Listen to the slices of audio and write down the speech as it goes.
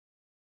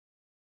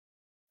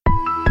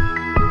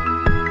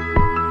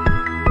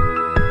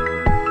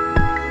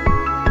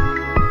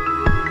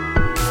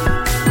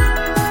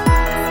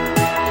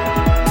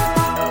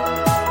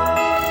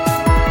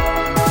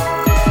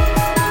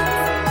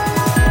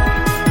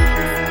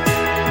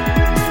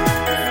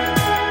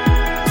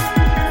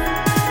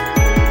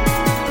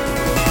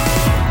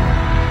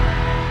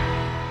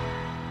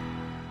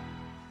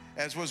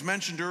was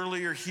mentioned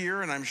earlier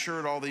here, and I'm sure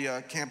at all the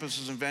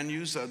campuses and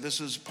venues, this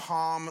is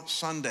Palm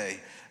Sunday.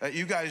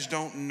 You guys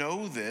don't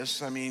know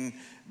this,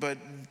 but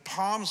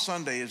Palm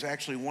Sunday is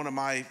actually one of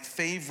my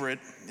favorite,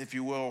 if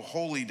you will,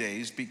 holy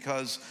days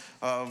because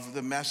of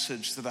the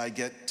message that I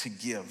get to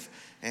give.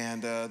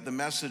 And the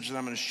message that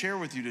I'm going to share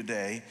with you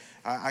today,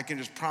 I can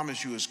just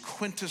promise you is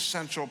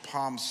quintessential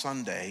Palm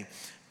Sunday,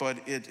 but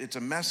it's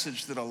a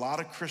message that a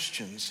lot of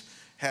Christians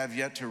have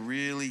yet to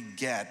really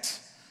get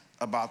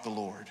about the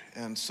Lord.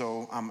 And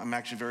so I'm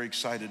actually very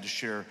excited to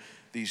share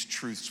these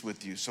truths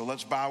with you. So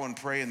let's bow and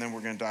pray, and then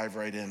we're going to dive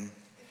right in.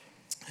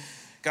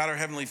 God, our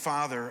Heavenly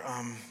Father,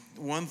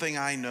 one thing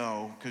I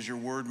know, because your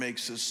word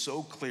makes this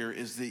so clear,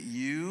 is that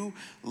you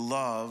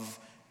love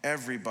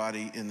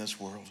everybody in this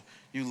world.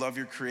 You love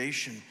your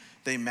creation.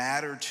 They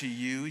matter to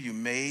you. You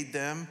made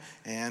them.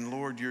 And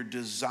Lord, your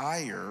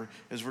desire,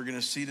 as we're going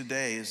to see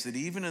today, is that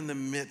even in the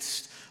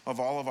midst of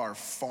all of our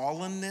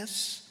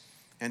fallenness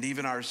and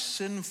even our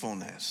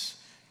sinfulness,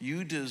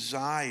 you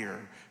desire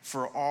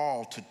for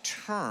all to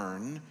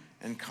turn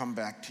and come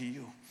back to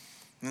you.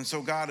 And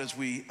so, God, as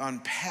we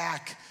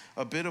unpack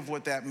a bit of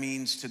what that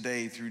means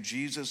today through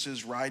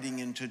Jesus' riding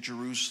into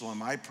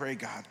Jerusalem, I pray,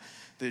 God,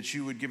 that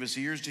you would give us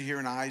ears to hear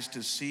and eyes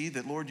to see,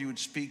 that, Lord, you would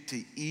speak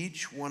to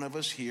each one of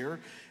us here,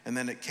 and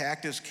then at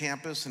Cactus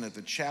Campus and at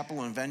the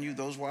chapel and venue,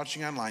 those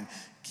watching online,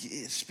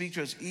 speak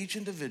to us each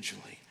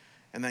individually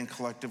and then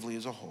collectively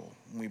as a whole.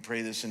 And we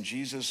pray this in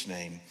Jesus'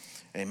 name,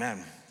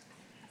 amen.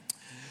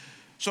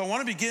 So I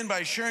want to begin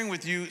by sharing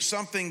with you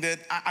something that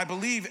I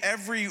believe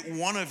every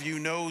one of you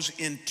knows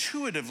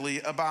intuitively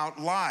about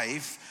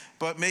life,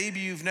 but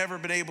maybe you've never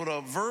been able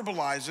to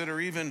verbalize it or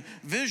even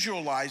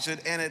visualize it,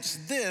 and it's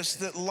this,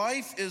 that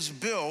life is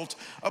built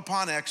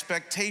upon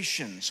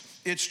expectations.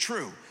 It's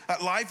true.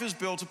 Life is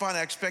built upon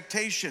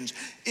expectations.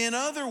 In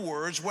other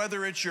words,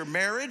 whether it's your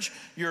marriage,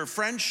 your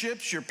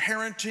friendships, your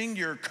parenting,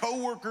 your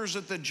coworkers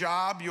at the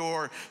job,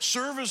 your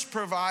service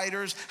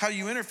providers, how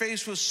you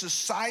interface with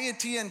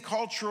society and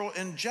cultural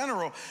in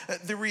general,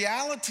 the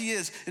reality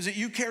is that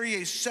you carry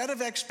a set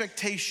of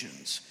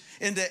expectations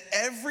into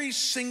every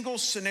single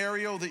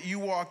scenario that you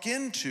walk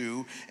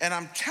into, and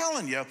I'm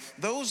telling you,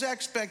 those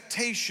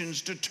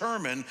expectations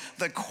determine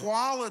the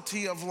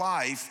quality of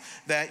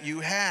life that you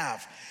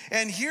have.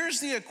 And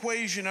here's the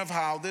equation of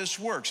how this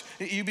works.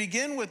 You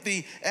begin with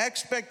the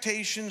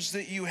expectations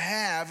that you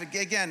have,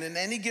 again, in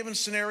any given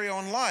scenario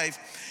in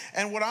life.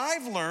 And what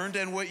I've learned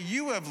and what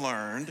you have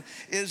learned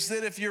is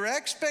that if your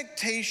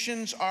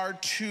expectations are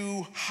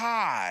too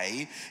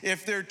high,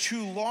 if they're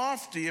too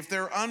lofty, if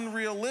they're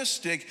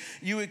unrealistic,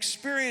 you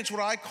experience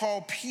what I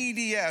call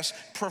PDS,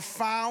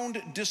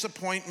 profound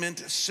disappointment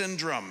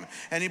syndrome.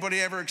 Anybody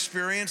ever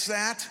experienced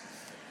that?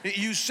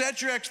 You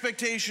set your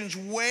expectations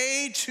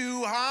way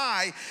too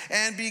high,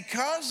 and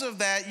because of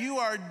that, you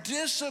are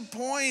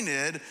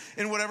disappointed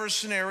in whatever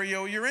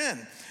scenario you're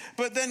in.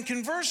 But then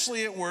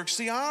conversely, it works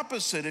the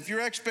opposite. If your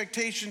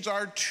expectations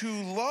are too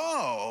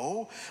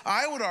low,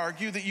 I would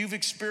argue that you've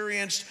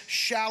experienced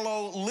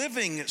shallow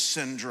living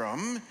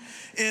syndrome.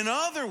 In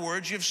other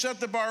words, you've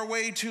set the bar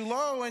way too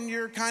low and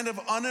you're kind of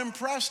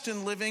unimpressed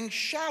in living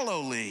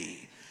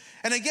shallowly.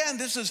 And again,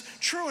 this is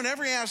true in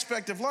every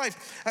aspect of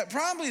life.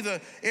 Probably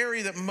the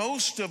area that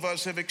most of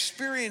us have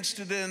experienced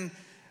it in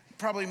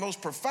probably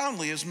most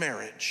profoundly is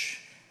marriage.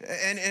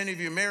 And any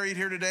of you married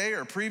here today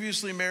or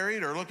previously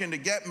married or looking to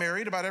get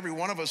married, about every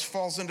one of us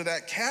falls into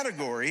that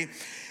category.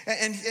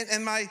 And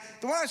the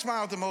one I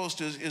smile at the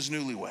most is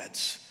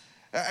newlyweds.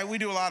 We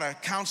do a lot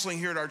of counseling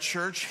here at our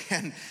church,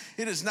 and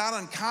it is not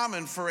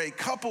uncommon for a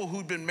couple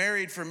who'd been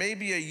married for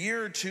maybe a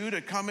year or two to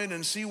come in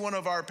and see one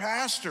of our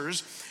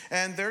pastors,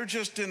 and they're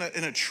just in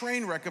a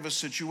train wreck of a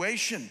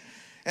situation.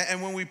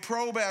 And when we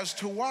probe as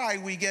to why,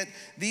 we get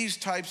these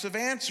types of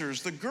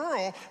answers. The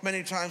girl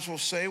many times will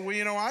say,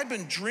 well, I've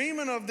been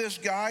dreaming of this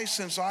guy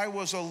since I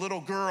was a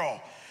little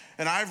girl.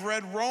 And I've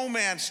read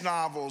romance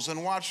novels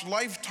and watched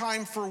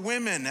Lifetime for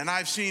Women, and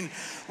I've seen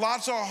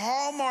lots of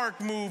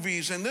Hallmark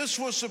movies, and this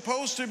was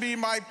supposed to be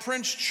my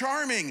Prince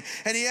Charming,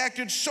 and he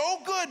acted so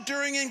good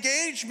during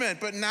engagement,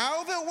 but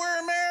now that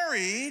we're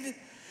married,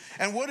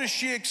 and what is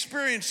she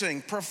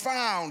experiencing?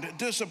 Profound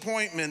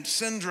disappointment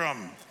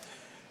syndrome.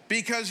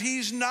 Because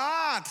he's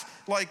not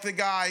like the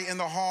guy in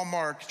the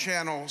Hallmark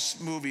Channel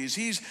movies.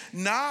 He's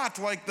not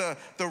like the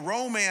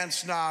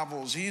romance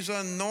novels. He's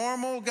a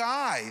normal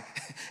guy.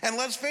 And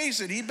let's face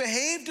it, he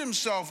behaved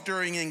himself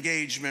during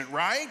engagement,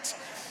 right?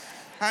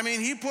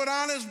 He put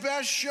on his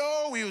best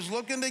show. He was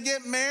looking to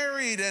get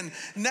married. And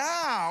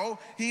now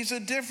he's a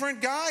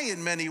different guy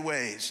in many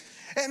ways.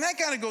 And that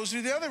kind of goes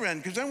to the other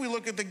end, because then we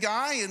look at the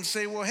guy and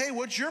say, well, hey,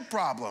 what's your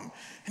problem?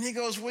 And he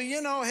goes, well,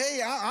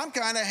 hey, I'm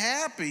kind of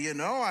happy,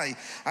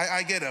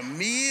 I get a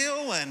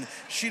meal, and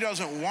she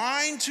doesn't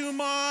whine too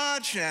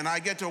much, and I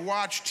get to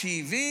watch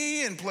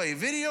TV and play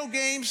video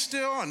games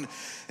still. And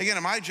again,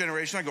 in my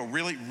generation, I go,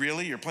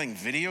 really, you're playing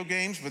video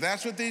games? But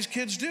that's what these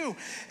kids do.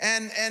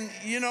 And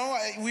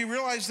we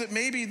realize that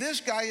maybe this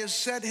guy has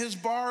set his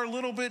bar a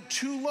little bit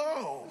too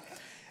low.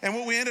 And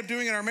what we end up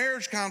doing in our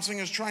marriage counseling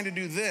is trying to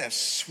do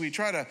this. We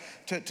try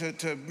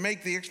to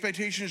make the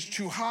expectations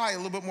too high a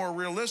little bit more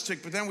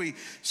realistic, but then we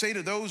say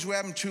to those who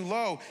have them too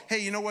low, hey,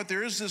 you know what?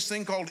 There is this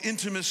thing called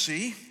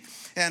intimacy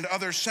and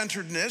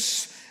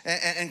other-centeredness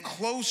and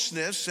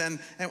closeness, and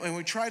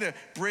we try to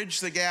bridge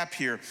the gap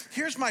here.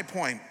 Here's my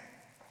point.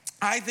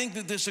 I think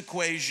that this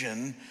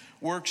equation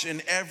works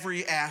in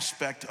every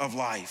aspect of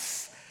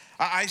life.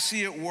 I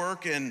see it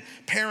work in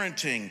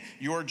parenting,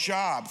 your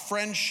job,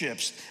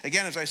 friendships.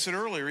 Again, as I said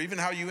earlier, even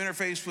how you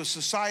interface with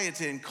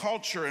society and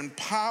culture and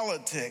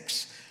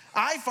politics.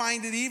 I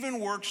find it even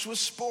works with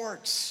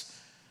sports.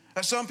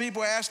 Some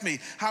people ask me,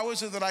 how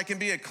is it that I can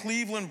be a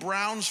Cleveland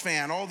Browns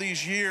fan all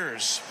these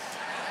years?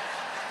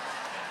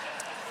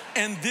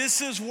 And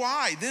this is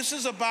why. This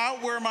is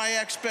about where my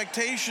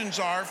expectations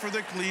are for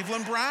the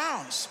Cleveland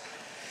Browns.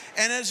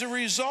 And as a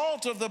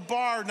result of the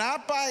bar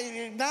not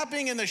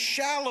being in the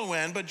shallow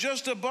end, but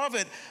just above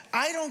it,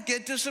 I don't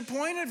get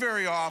disappointed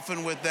very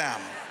often with them.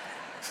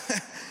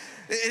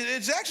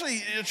 It's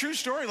actually a true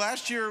story.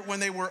 Last year when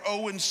they were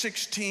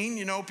 0-16,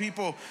 you know,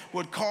 people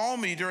would call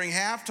me during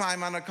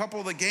halftime on a couple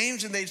of the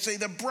games and they'd say,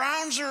 the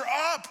Browns are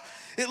up.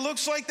 It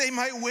looks like they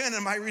might win.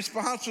 And my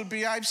response would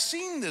be, I've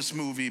seen this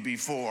movie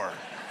before.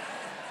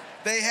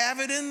 They have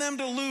it in them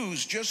to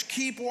lose. Just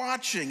keep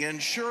watching. And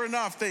sure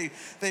enough,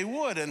 they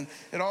would. And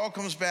it all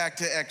comes back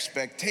to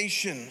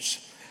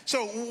expectations.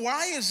 So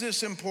why is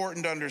this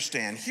important to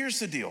understand? Here's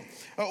the deal.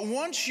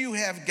 Once you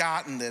have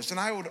gotten this, and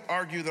I would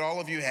argue that all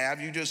of you have,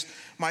 you just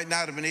might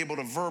not have been able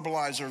to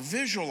verbalize or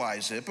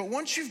visualize it, but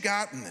once you've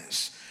gotten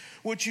this,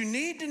 what you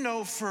need to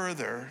know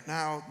further,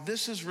 now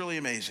this is really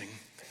amazing,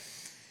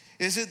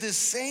 is that this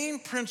same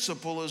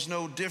principle is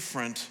no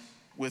different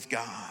with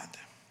God.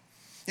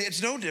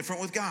 It's no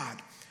different with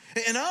God.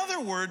 In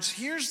other words,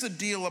 here's the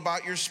deal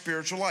about your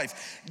spiritual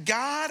life.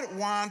 God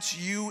wants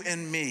you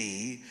and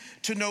me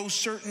to know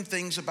certain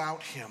things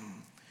about him.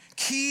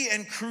 Key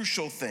and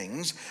crucial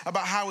things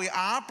about how he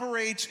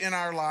operates in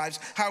our lives,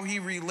 how he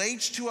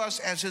relates to us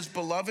as his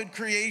beloved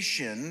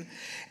creation,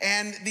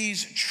 and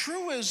these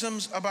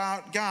truisms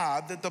about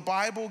God that the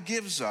Bible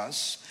gives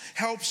us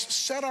helps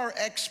set our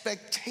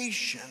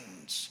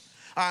expectations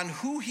on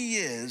who he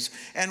is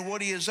and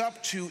what he is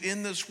up to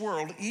in this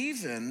world,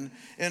 even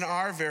in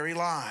our very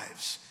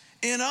lives.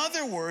 In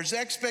other words,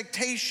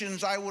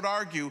 expectations, I would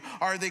argue,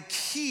 are the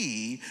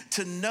key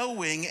to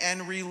knowing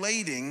and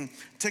relating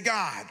to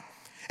God.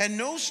 And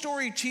no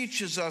story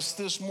teaches us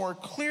this more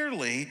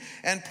clearly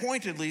and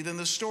pointedly than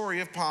the story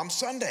of Palm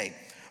Sunday,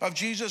 of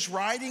Jesus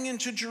riding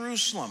into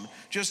Jerusalem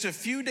just a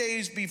few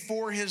days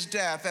before his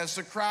death as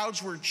the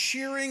crowds were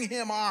cheering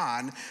him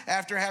on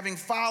after having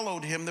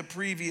followed him the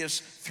previous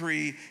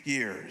 3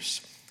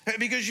 years.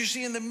 Because you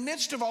see, in the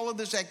midst of all of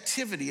this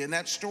activity in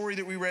that story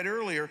that we read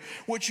earlier,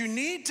 what you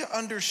need to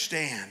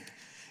understand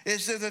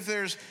is that if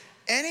there's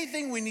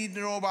anything we need to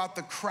know about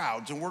the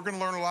crowds, and we're going to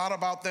learn a lot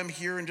about them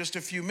here in just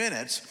a few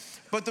minutes,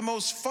 but the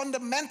most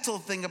fundamental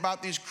thing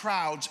about these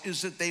crowds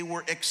is that they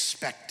were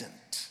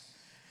expectant.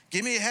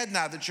 Give me a head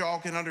nod that y'all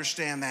can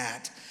understand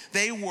that.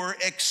 They were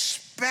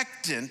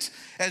expectant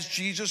as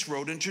Jesus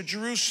rode into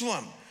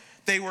Jerusalem.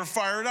 They were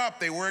fired up.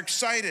 They were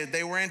excited.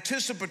 They were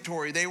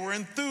anticipatory. They were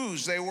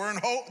enthused. They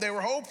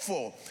were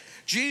hopeful.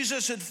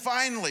 Jesus had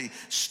finally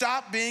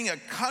stopped being a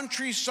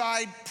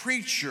countryside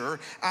preacher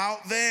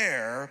out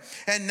there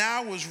and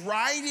now was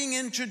riding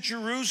into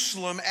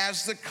Jerusalem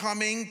as the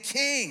coming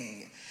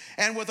king.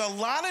 And with a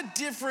lot of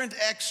different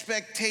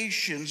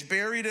expectations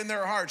buried in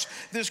their hearts,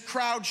 this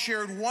crowd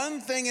shared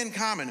one thing in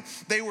common.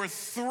 They were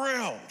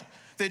thrilled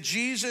that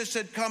Jesus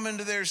had come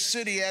into their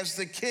city as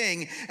the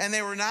king, and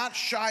they were not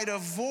shy to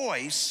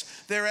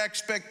voice their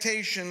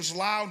expectations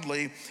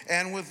loudly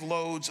and with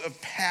loads of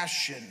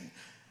passion.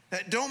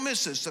 Don't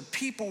miss this. The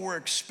people were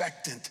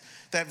expectant.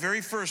 That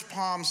very first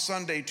Palm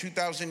Sunday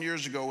 2,000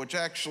 years ago, which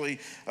actually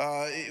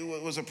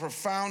it was a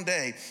profound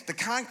day, the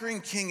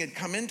conquering king had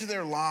come into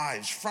their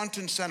lives front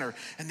and center,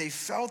 and they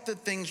felt that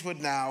things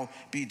would now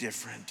be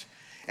different.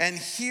 And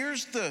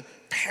here's the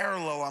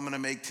parallel I'm going to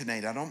make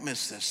tonight. I don't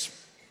miss this.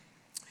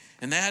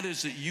 And that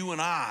is that you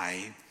and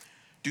I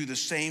do the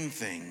same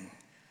thing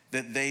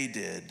that they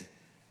did,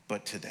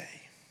 but today.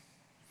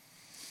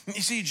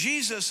 You see,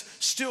 Jesus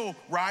still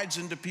rides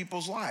into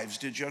people's lives.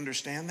 Did you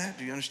understand that?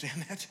 Do you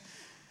understand that?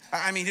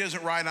 I mean, he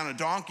doesn't ride on a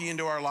donkey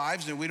into our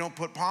lives, and we don't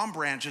put palm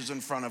branches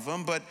in front of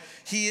him, but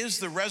he is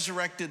the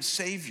resurrected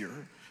Savior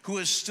who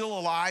is still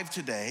alive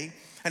today,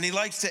 and he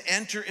likes to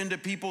enter into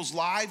people's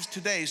lives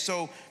today.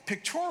 So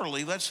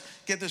pictorially, let's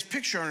get this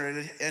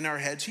picture in our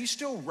heads. He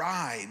still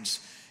rides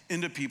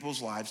into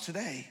people's lives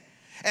today.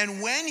 And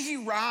when he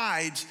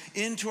rides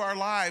into our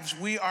lives,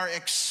 we are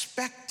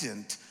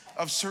expectant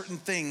of certain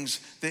things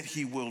that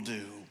he will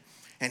do.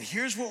 And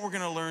here's what we're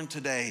going to learn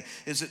today,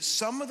 is that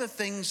some of the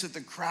things that the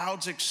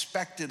crowds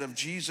expected of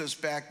Jesus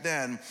back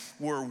then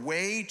were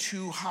way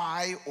too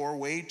high or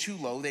way too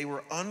low. They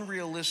were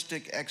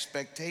unrealistic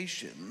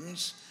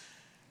expectations.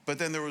 But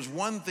then there was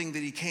one thing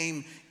that he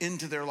came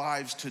into their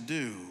lives to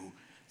do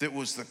that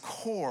was the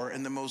core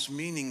and the most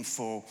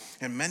meaningful,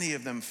 and many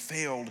of them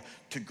failed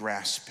to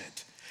grasp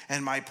it.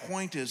 And my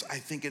point is, I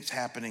think it's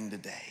happening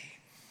today.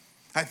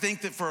 I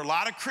think that for a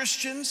lot of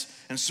Christians,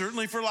 and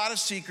certainly for a lot of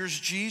seekers,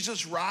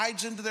 Jesus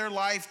rides into their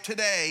life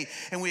today,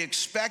 and we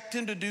expect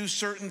him to do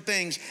certain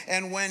things.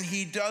 And when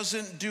he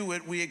doesn't do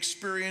it, we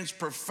experience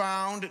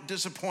profound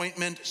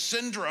disappointment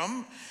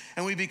syndrome,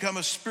 and we become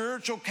a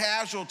spiritual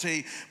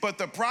casualty. But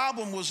the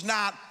problem was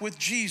not with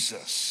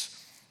Jesus.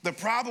 The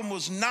problem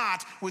was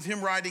not with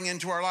him riding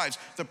into our lives.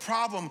 The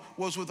problem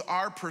was with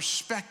our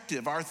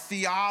perspective, our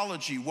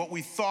theology, what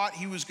we thought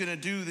he was going to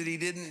do that he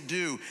didn't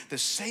do. The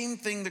same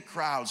thing the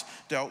crowds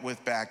dealt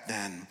with back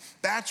then.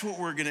 That's what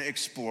we're going to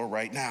explore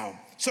right now.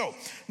 So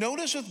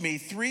notice with me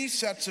 3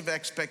 sets of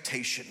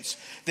expectations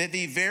that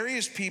the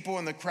various people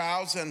in the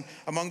crowds and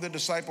among the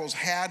disciples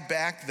had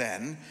back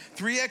then.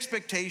 3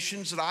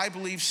 expectations that I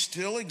believe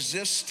still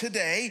exist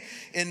today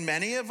in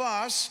many of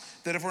us,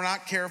 that if we're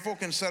not careful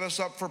can set us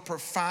up for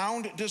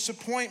profound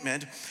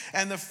disappointment.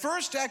 And the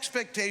first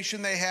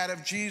expectation they had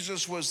of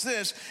Jesus was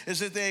this, is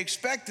that they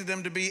expected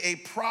him to be a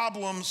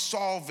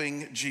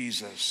problem-solving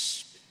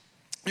Jesus.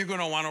 You're going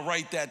to want to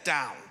write that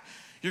down.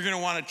 You're going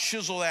to want to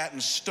chisel that in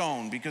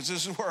stone, because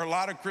this is where a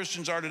lot of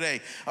Christians are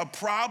today, a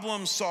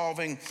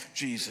problem-solving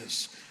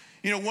Jesus.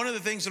 You know, one of the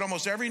things that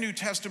almost every New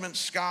Testament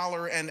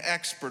scholar and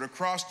expert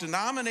across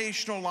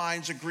denominational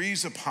lines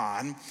agrees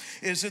upon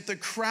is that the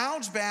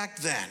crowds back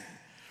then,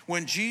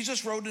 when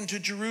Jesus rode into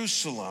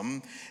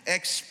Jerusalem,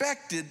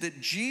 expected that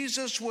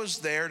Jesus was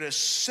there to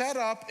set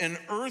up an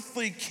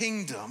earthly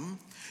kingdom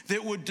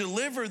that would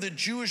deliver the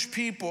Jewish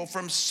people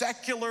from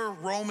secular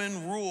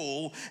Roman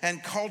rule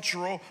and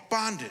cultural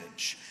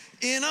bondage.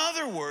 In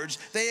other words,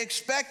 they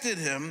expected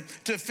him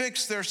to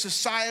fix their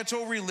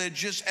societal,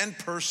 religious, and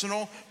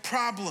personal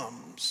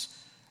problems.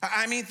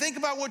 I mean, think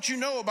about what you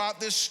know about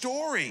this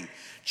story.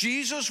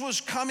 Jesus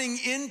was coming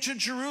into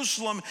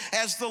Jerusalem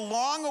as the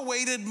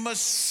long-awaited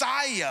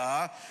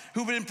Messiah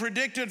who had been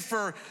predicted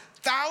for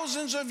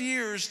thousands of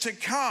years to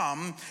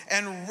come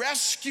and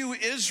rescue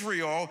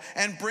Israel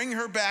and bring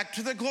her back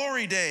to the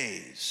glory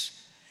days.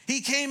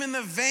 He came in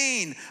the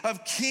vein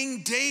of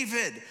King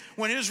David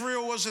when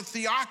Israel was a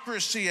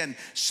theocracy and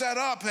set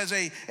up as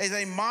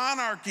a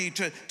monarchy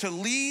to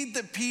lead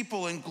the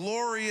people in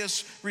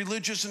glorious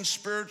religious and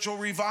spiritual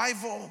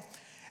revival.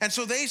 And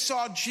so they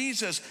saw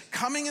Jesus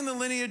coming in the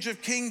lineage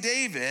of King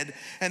David,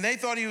 and they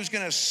thought he was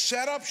going to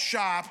set up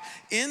shop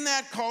in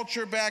that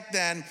culture back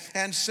then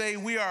and say,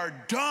 we are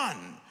done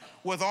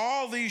with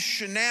all these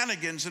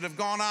shenanigans that have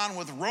gone on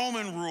with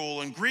Roman rule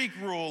and Greek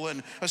rule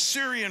and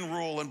Assyrian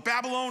rule and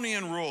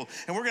Babylonian rule,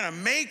 and we're going to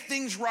make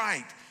things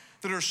right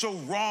that are so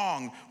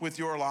wrong with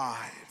your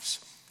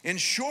lives. In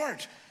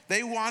short,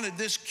 they wanted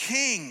this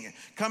king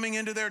coming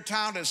into their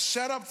town to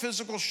set up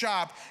physical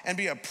shop and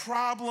be a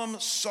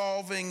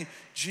problem-solving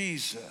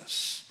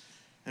Jesus.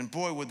 And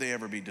boy, would they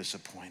ever be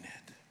disappointed.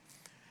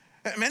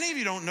 Many of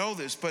you don't know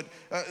this, but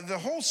the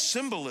whole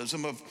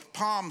symbolism of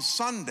Palm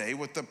Sunday,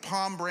 with the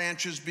palm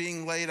branches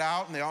being laid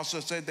out, and they also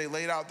said they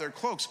laid out their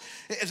cloaks,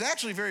 is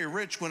actually very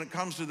rich when it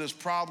comes to this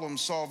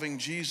problem-solving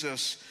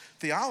Jesus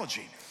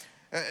theology.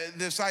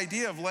 This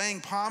idea of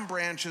laying palm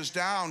branches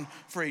down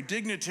for a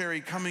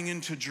dignitary coming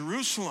into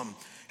Jerusalem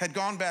had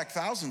gone back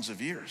thousands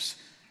of years.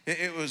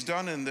 It was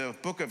done in the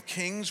book of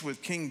Kings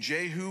with King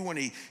Jehu when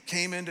he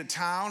came into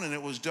town, and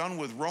it was done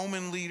with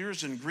Roman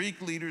leaders and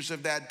Greek leaders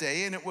of that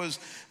day, and it was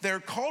their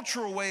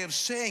cultural way of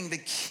saying the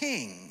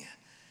king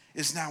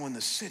is now in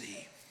the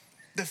city,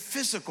 the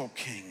physical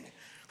king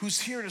who's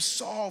here to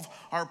solve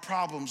our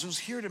problems, who's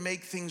here to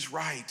make things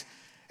right.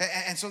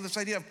 And so this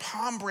idea of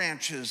palm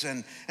branches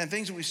and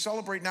things that we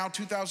celebrate now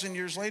 2,000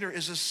 years later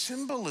is a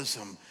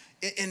symbolism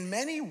in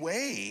many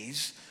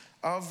ways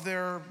of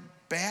their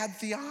bad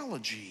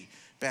theology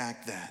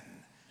back then.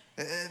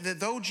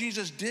 That though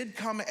Jesus did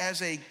come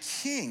as a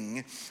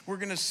king, we're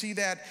going to see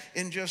that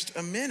in just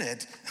a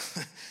minute,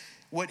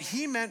 what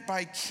he meant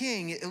by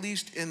king, at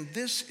least in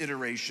this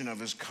iteration of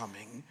his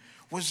coming,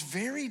 was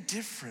very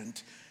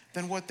different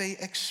than what they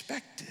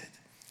expected.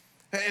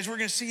 As we're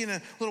going to see in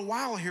a little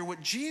while here,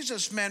 what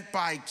Jesus meant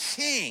by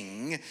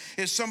king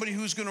is somebody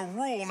who's going to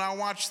rule, now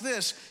watch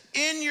this,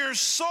 in your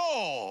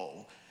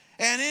soul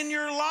and in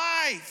your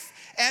life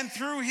and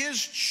through his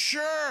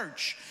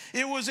church.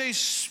 It was a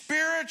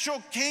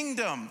spiritual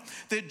kingdom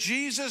that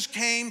Jesus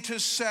came to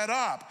set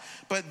up.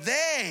 But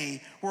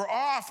they were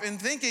off in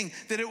thinking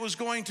that it was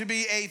going to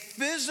be a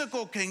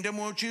physical kingdom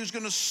which he was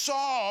going to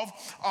solve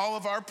all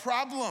of our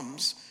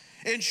problems.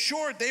 In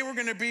short, they were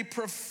going to be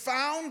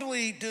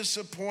profoundly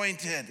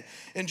disappointed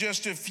in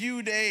just a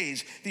few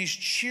days, these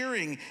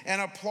cheering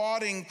and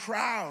applauding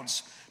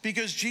crowds,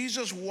 because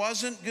Jesus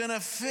wasn't going to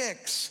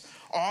fix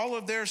all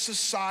of their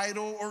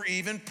societal or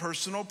even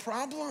personal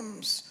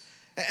problems.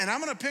 And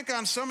I'm going to pick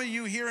on some of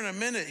you here in a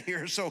minute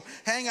here, so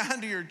hang on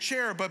to your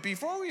chair. But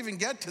before we even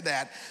get to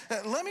that,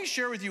 let me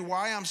share with you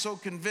why I'm so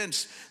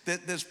convinced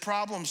that this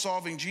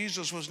problem-solving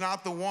Jesus was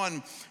not the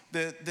one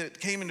that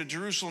came into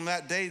Jerusalem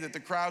that day that the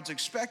crowds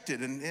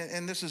expected.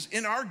 And this is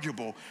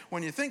inarguable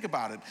when you think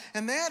about it.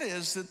 And that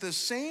is that the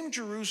same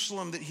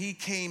Jerusalem that he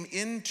came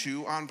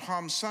into on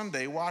Palm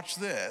Sunday, watch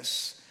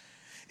this,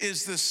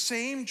 is the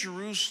same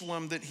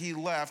Jerusalem that he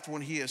left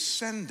when he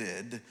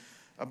ascended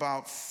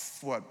about,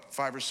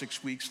 5 or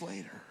 6 weeks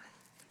later.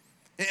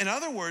 In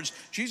other words,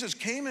 Jesus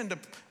came into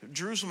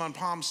Jerusalem on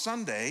Palm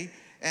Sunday,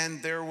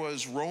 and there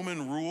was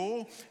Roman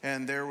rule,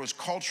 and there was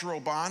cultural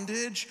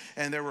bondage,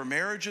 and there were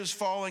marriages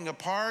falling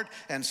apart,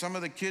 and some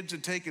of the kids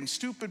had taken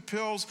stupid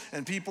pills,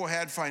 and people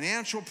had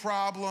financial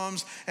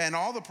problems, and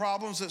all the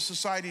problems that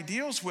society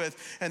deals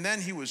with. And then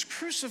he was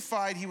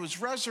crucified, he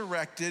was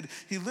resurrected,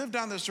 he lived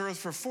on this earth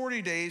for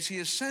 40 days, he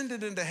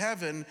ascended into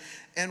heaven,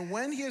 and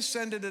when he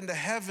ascended into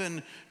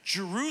heaven,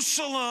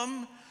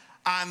 Jerusalem,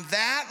 on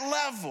that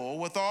level,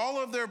 with all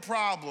of their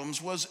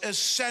problems, was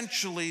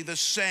essentially the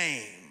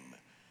same.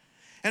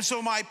 And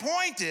so my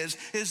point is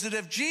that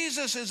if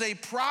Jesus is a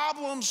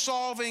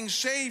problem-solving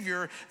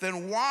Savior,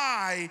 then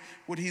why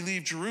would he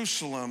leave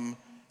Jerusalem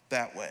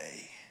that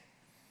way?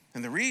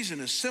 And the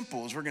reason is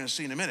simple, as we're going to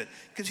see in a minute,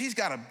 because he's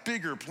got a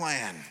bigger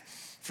plan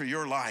for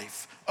your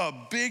life, a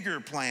bigger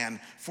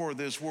plan for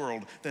this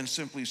world than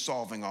simply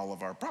solving all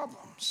of our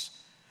problems.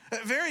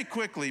 Very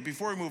quickly,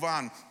 before we move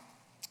on,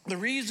 the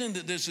reason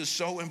that this is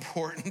so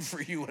important for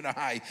you and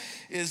I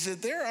is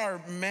that there are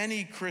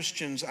many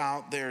Christians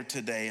out there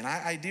today, and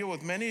I deal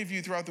with many of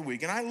you throughout the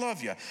week, and I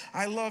love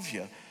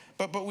you.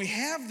 But we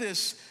have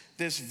this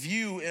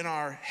view in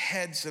our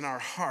heads and our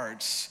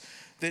hearts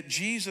that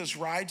Jesus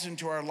rides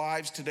into our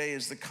lives today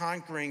as the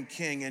conquering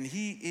king, and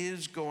he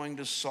is going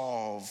to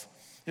solve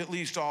at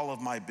least all of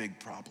my big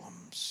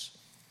problems.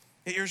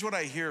 Here's what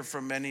I hear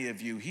from many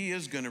of you. He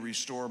is going to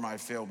restore my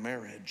failed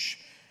marriage.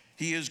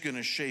 He is going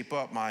to shape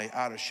up my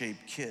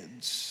out-of-shape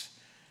kids.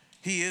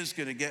 He is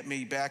going to get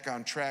me back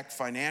on track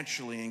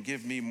financially and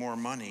give me more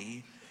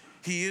money.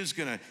 He is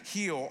going to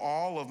heal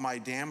all of my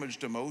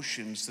damaged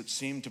emotions that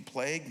seem to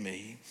plague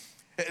me.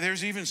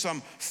 There's even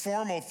some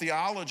formal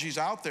theologies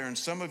out there, and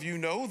some of you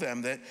know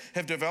them, that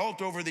have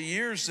developed over the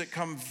years that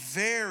come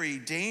very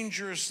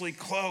dangerously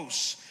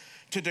close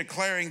to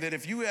declaring that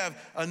if you have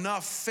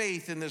enough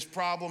faith in this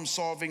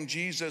problem-solving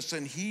Jesus,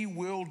 then he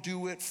will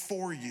do it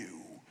for you,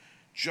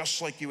 just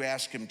like you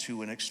ask him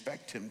to and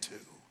expect him to.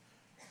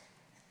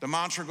 The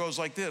mantra goes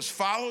like this: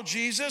 follow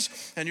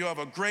Jesus and you have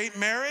a great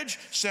marriage,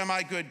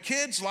 semi-good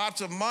kids,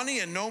 lots of money,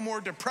 and no more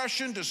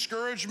depression,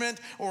 discouragement,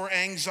 or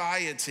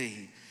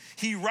anxiety.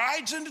 He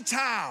rides into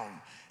town,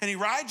 and he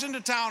rides into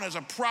town as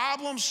a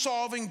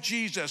problem-solving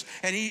Jesus,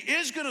 and he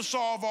is going to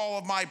solve all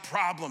of my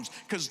problems,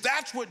 because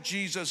that's what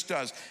Jesus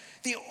does.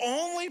 The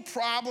only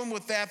problem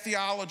with that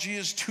theology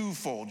is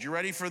twofold. You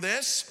ready for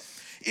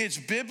this? It's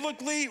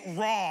biblically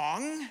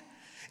wrong,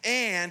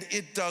 and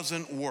it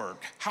doesn't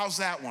work. How's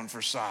that one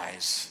for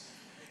size?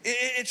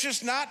 It's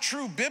just not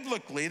true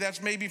biblically.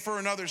 That's maybe for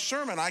another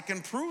sermon. I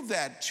can prove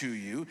that to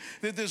you,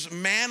 that this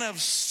man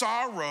of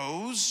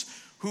sorrows,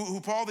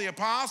 who Paul the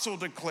Apostle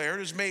declared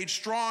is made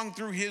strong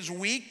through his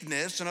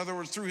weakness, in other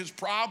words, through his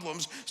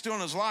problems still in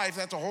his life.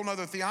 That's a whole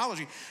other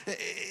theology.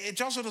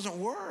 It also doesn't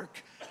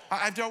work.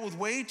 I've dealt with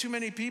way too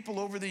many people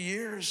over the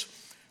years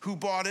who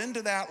bought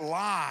into that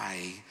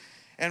lie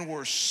and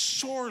were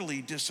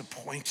sorely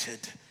disappointed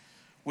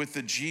with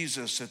the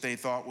Jesus that they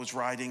thought was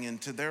riding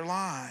into their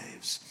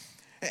lives.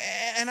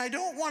 And I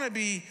don't want to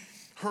be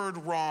heard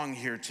wrong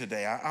here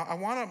today. I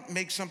want to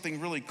make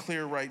something really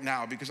clear right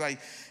now, because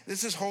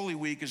this is Holy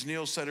Week, as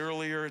Neil said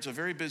earlier. It's a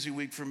very busy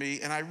week for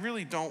me, and I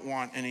really don't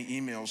want any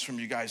emails from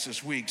you guys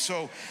this week.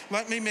 So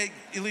let me make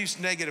at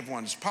least negative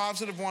ones.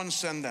 Positive ones,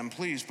 send them,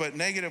 please, but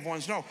negative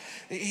ones, no.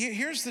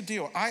 Here's the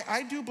deal.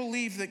 I do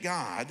believe that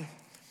God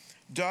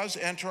does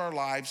enter our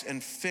lives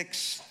and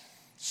fix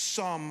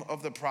some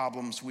of the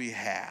problems we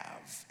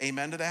have.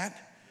 Amen to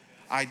that?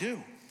 I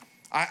do.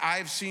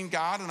 I've seen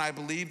God, and I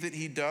believe that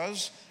he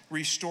does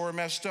restore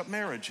messed up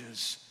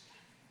marriages.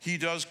 He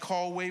does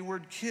call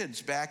wayward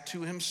kids back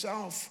to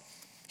himself.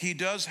 He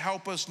does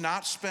help us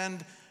not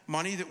spend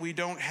money that we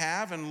don't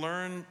have and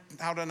learn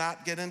how to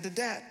not get into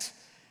debt.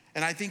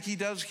 And I think he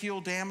does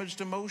heal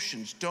damaged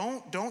emotions.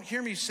 Don't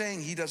hear me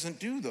saying he doesn't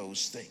do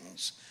those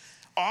things.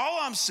 All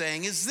I'm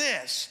saying is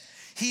this: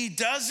 he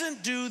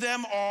doesn't do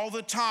them all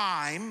the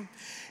time,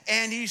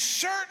 and he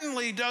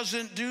certainly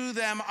doesn't do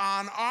them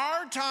on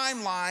our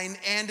timeline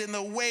and in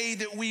the way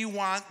that we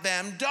want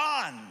them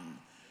done.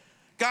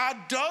 God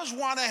does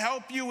want to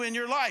help you in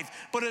your life,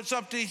 but it's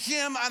up to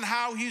him on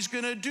how he's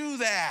going to do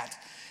that.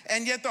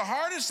 And yet the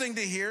hardest thing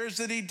to hear is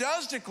that he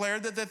does declare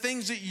that the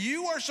things that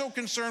you are so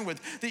concerned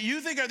with, that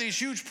you think are these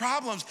huge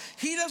problems,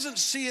 he doesn't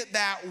see it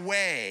that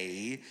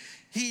way.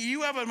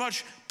 You have a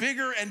much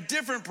bigger and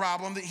different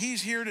problem that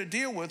he's here to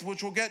deal with,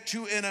 which we'll get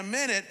to in a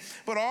minute.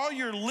 But all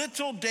your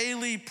little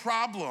daily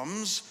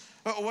problems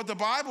what the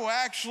Bible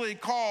actually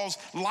calls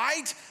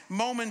light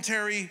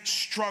momentary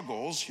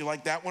struggles. You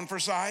like that one for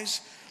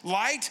size?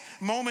 Light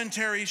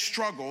momentary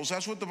struggles.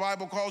 That's what the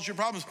Bible calls your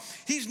problems.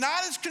 He's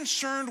not as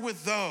concerned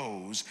with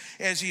those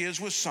as he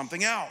is with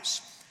something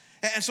else.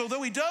 And so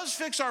though he does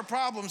fix our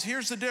problems,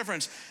 here's the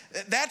difference.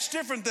 That's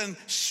different than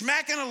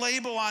smacking a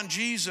label on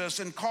Jesus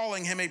and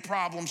calling him a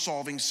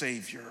problem-solving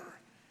Savior.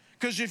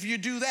 Because if you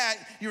do that,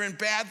 you're in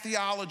bad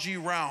theology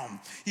realm.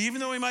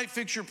 Even though he might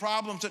fix your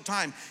problems at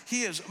times,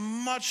 he is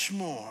much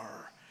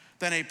more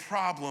than a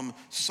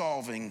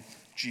problem-solving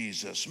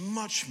Jesus.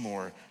 Much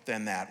more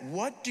than that.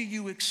 What do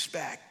you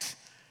expect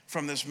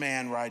from this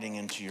man riding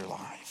into your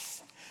life?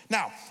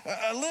 Now,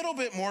 a little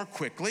bit more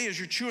quickly, as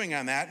you're chewing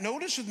on that,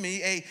 notice with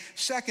me a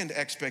second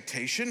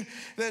expectation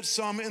that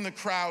some in the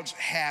crowds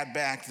had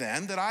back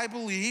then, that I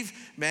believe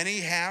many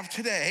have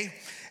today.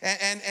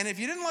 And if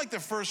you didn't like the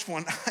first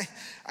one,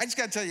 I just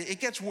got to tell you, it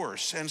gets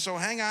worse. And so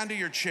hang on to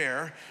your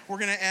chair. We're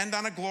going to end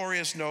on a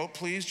glorious note.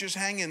 Please just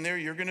hang in there.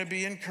 You're going to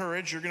be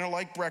encouraged. You're going to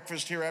like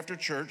breakfast here after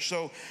church,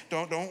 so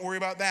don't worry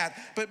about that.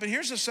 But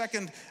here's the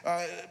second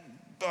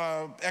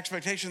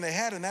expectation they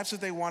had, and that's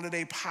that they wanted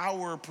a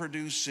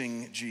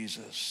power-producing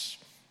Jesus.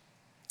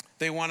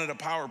 They wanted a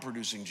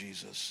power-producing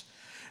Jesus.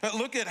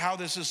 Look at how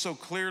this is so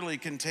clearly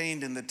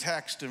contained in the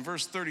text. In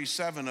verse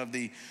 37 of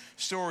the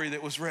story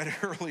that was read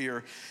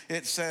earlier,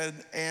 it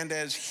said, "And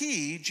as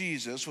he,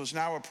 Jesus, was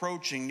now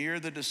approaching near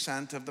the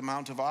descent of the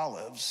Mount of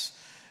Olives,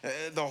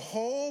 the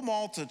whole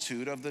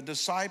multitude of the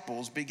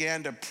disciples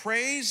began to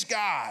praise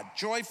God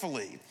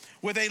joyfully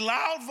with a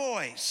loud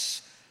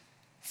voice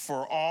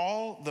for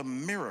all the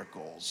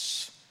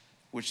miracles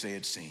which they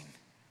had seen."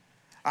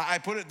 I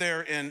put it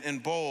there in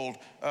bold,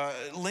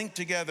 linked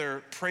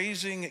together,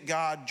 praising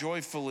God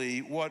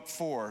joyfully. What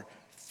for?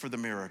 For the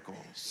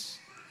miracles.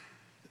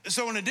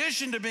 So in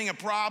addition to being a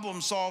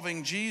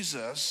problem-solving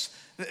Jesus,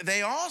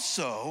 they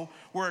also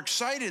were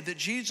excited that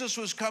Jesus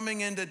was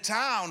coming into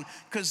town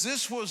because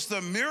this was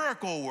the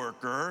miracle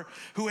worker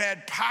who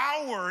had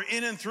power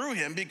in and through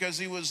him because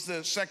he was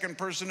the second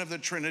person of the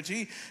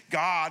Trinity,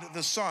 God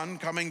the Son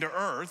coming to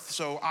earth.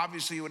 So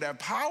obviously he would have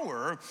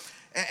power.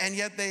 And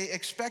yet they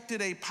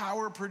expected a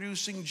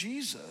power-producing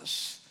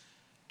Jesus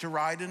to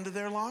ride into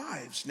their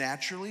lives,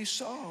 naturally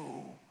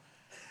so.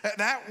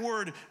 That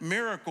word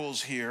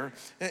miracles here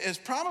is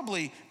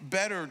probably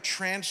better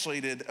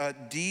translated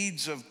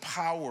deeds of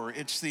power.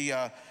 It's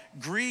the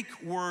Greek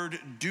word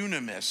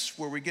dunamis,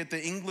 where we get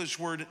the English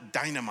word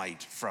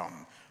dynamite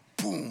from.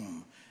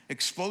 Boom,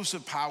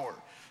 explosive power.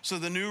 So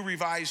the New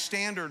Revised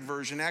Standard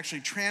Version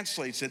actually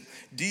translates it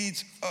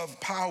deeds of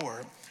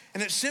power.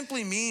 And it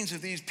simply means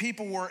that these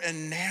people were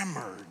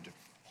enamored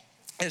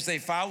as they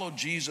followed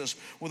Jesus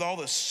with all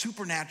the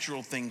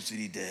supernatural things that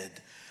he did,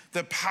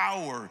 the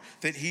power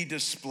that he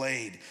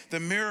displayed, the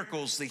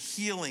miracles, the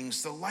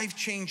healings, the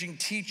life-changing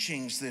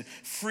teachings, the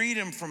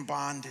freedom from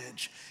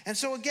bondage. And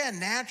so again,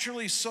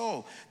 naturally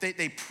so,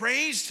 they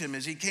praised him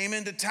as he came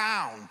into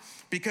town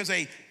because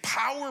a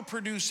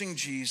power-producing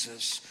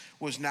Jesus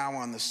was now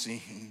on the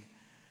scene.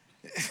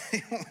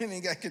 The only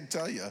thing I can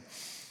tell you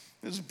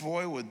is,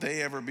 boy, would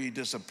they ever be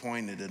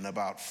disappointed in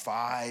about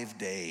 5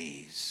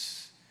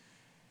 days.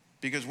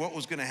 Because what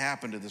was going to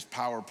happen to this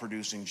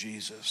power-producing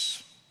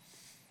Jesus?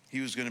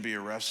 He was going to be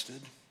arrested,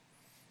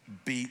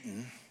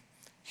 beaten,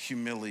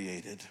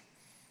 humiliated,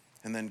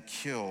 and then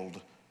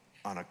killed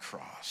on a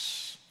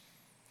cross.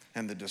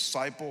 And the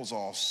disciples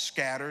all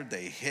scattered.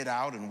 They hid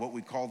out in what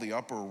we call the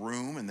upper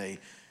room, and they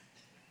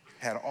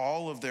had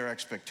all of their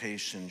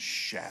expectations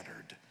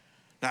shattered.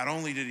 Not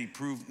only did he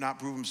not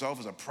prove himself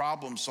as a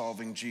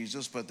problem-solving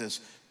Jesus, but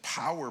this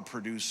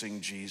power-producing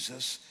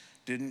Jesus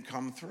didn't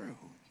come through.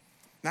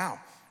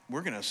 Now,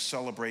 we're going to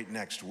celebrate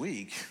next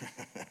week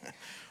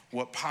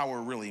what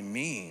power really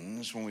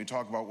means when we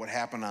talk about what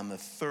happened on the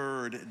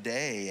third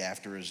day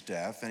after his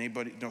death.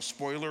 Anybody, no,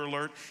 spoiler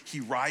alert, he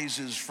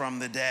rises from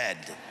the dead.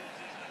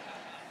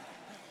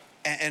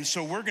 And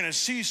so we're going to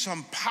see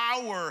some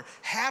power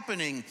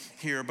happening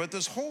here. But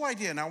this whole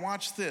idea, now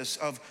watch this,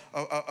 of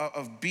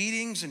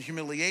beatings and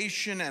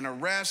humiliation and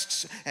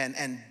arrests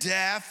and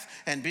death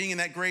and being in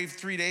that grave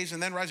 3 days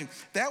and then rising,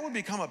 that would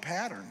become a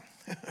pattern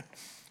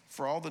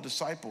for all the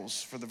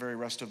disciples for the very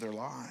rest of their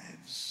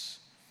lives.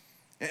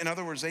 In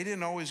other words, they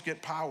didn't always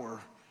get power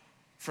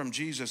from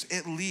Jesus,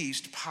 at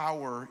least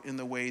power in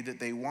the way that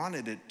they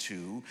wanted it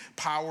to,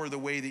 power the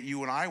way that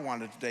you and I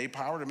want it today,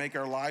 power to make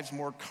our lives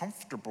more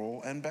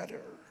comfortable and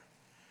better.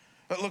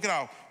 But look at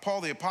how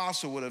Paul the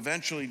Apostle would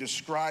eventually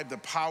describe the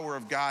power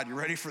of God. You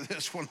ready for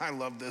this one? I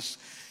love this.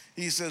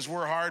 He says,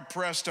 we're hard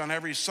pressed on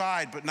every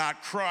side, but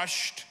not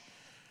crushed.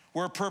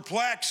 We're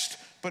perplexed,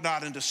 but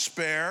not in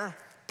despair.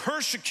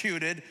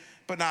 Persecuted,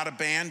 but not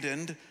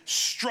abandoned.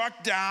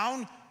 Struck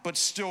down, but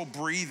still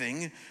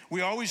breathing. We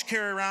always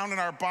carry around in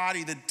our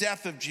body the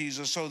death of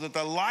Jesus so that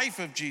the life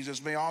of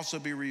Jesus may also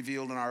be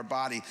revealed in our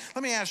body.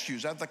 Let me ask you,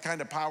 is that the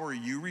kind of power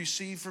you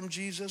receive from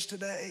Jesus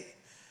today?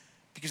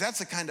 Because that's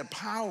the kind of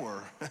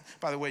power,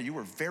 by the way, you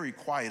were very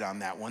quiet on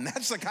that one.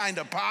 That's the kind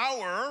of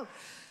power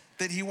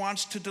that he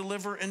wants to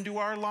deliver into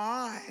our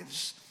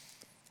lives.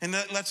 And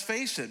let's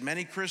face it,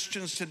 many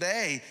Christians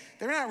today,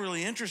 they're not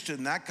really interested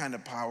in that kind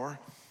of power.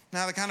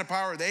 Now, the kind of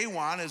power they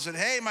want is that,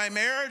 hey, my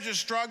marriage is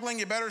struggling,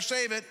 you better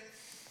save it.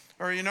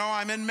 Or,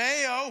 I'm in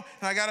Mayo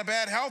and I got a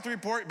bad health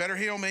report, you better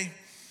heal me.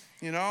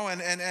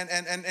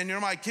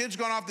 And my kid's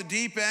gone off the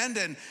deep end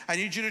and I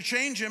need you to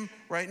change him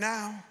right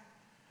now.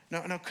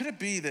 Now, could it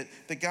be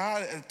that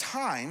God at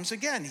times,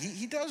 again,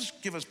 he does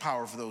give us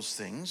power for those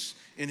things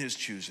in his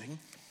choosing,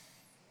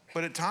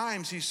 but at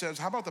times he says,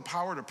 how about the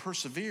power to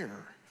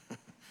persevere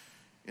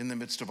in the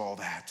midst of all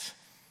that?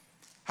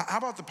 How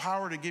about the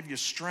power to give you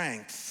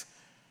strength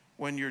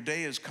when your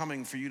day is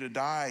coming for you to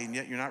die and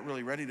yet you're not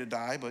really ready to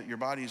die, but your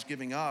body's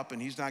giving up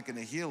and he's not going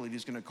to heal it,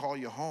 he's going to call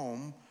you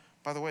home.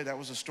 By the way, that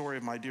was a story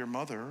of my dear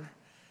mother,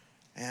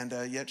 and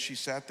yet she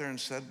sat there and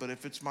said, but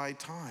if it's my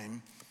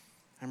time,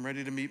 I'm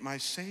ready to meet my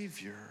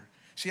Savior.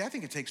 See, I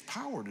think it takes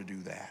power to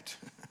do that.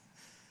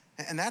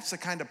 And that's the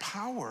kind of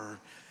power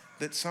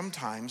that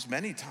sometimes,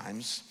 many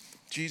times,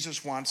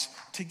 Jesus wants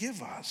to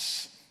give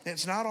us.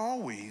 It's not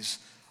always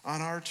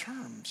on our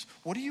terms.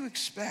 What do you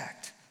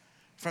expect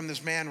from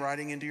this man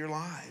riding into your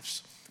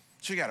lives?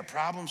 So you got a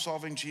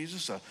problem-solving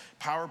Jesus, a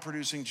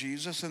power-producing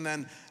Jesus, and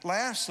then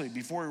lastly,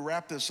 before we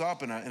wrap this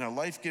up in a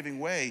life-giving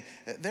way,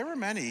 there were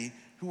many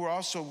who were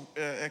also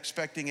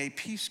expecting a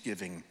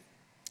peace-giving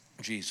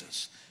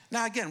Jesus.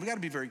 Now again, we got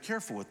to be very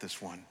careful with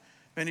this one.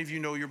 Many of you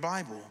know your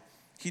Bible.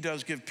 He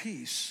does give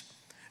peace.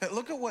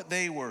 Look at what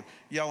they were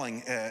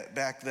yelling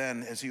back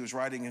then as he was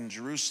riding in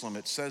Jerusalem.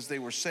 It says they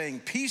were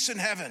saying, peace in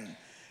heaven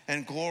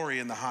and glory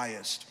in the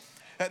highest.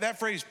 That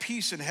phrase,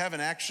 peace in heaven,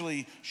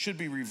 actually should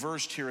be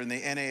reversed here in the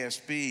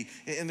NASB.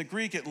 In the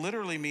Greek, it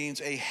literally means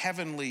a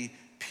heavenly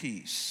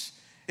peace.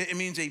 It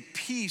means a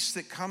peace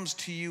that comes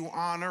to you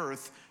on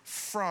earth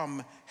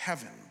from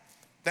heaven.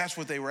 That's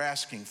what they were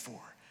asking for.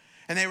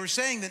 And they were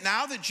saying that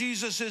now that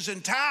Jesus is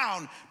in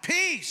town,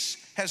 peace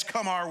has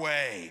come our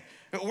way.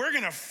 We're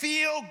going to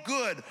feel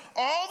good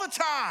all the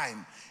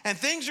time. And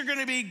things are going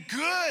to be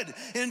good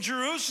in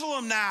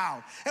Jerusalem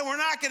now. And we're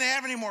not going to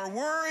have any more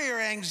worry or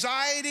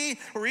anxiety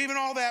or even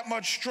all that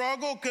much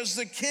struggle because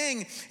the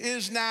king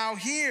is now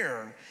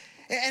here.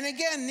 And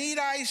again, need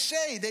I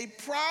say, they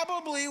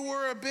probably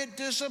were a bit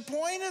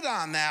disappointed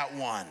on that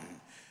one.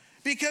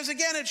 Because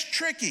again, it's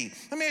tricky.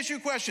 Let me ask you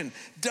a question.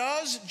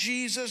 Does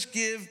Jesus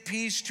give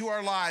peace to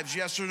our lives,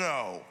 yes or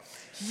no?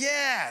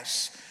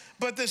 Yes.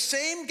 But the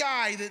same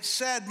guy that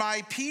said,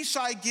 my peace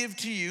I give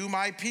to you,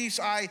 my peace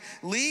I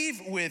leave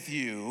with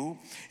you,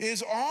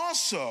 is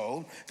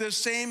also the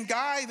same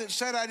guy that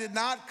said, I did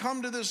not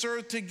come to this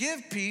earth to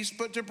give peace,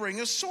 but to bring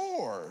a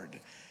sword.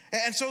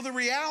 And so the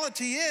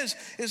reality is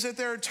that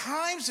there are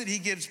times that he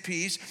gives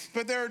peace,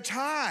 but there are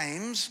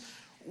times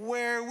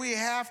where we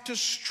have to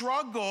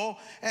struggle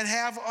and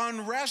have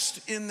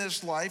unrest in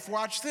this life,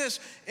 watch this,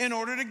 in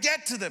order to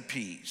get to the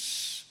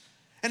peace.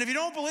 And if you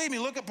don't believe me,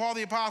 look at Paul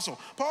the Apostle.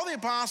 Paul the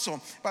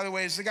Apostle, by the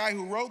way, is the guy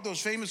who wrote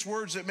those famous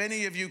words that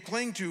many of you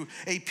cling to,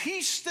 a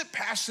peace that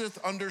passeth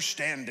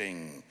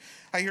understanding.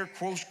 I hear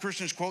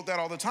Christians quote that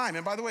all the time.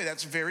 And by the way,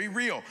 that's very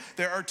real.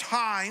 There are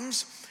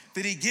times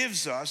that he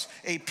gives us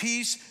a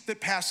peace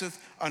that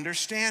passeth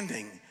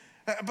understanding.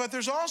 But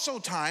there's also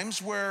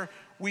times where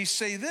we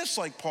say this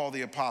like Paul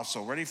the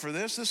Apostle. Ready for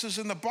this? This is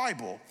in the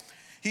Bible.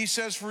 He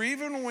says, for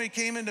even when we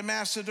came into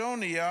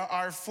Macedonia,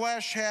 our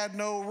flesh had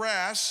no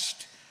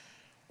rest.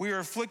 We were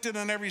afflicted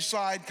on every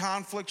side,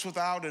 conflicts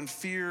without and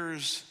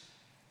fears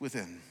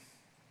within.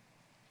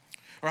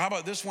 Or how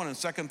about this one in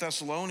 2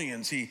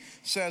 Thessalonians? He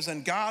says,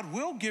 and God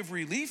will give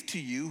relief to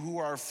you who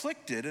are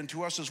afflicted and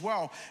to us as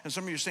well. And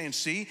some of you are saying,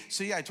 see,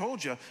 I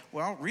told you.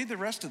 Well, read the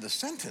rest of the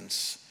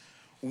sentence.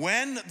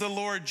 When the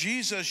Lord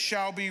Jesus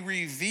shall be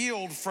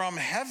revealed from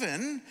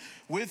heaven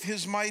with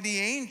his mighty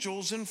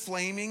angels in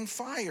flaming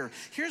fire.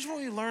 Here's what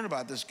we learn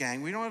about this,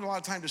 gang. We don't have a lot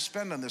of time to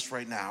spend on this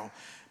right now.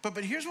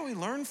 But here's what we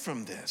learn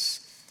from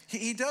this.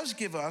 He does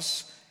give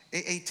us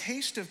a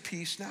taste of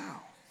peace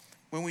now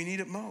when we need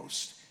it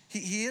most.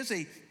 He is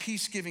a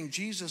peace-giving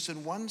Jesus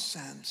in one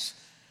sense.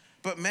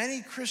 But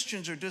many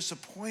Christians are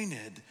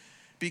disappointed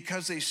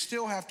because they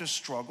still have to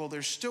struggle.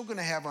 They're still going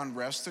to have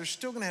unrest. They're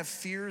still going to have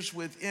fears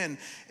within.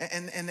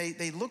 And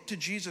they look to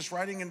Jesus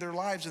writing in their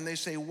lives and they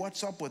say,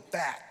 what's up with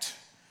that?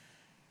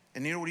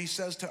 And you know what he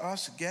says to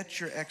us?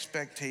 Get your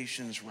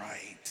expectations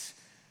right.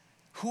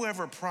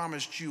 Whoever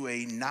promised you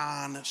a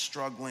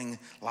non-struggling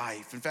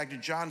life? In fact,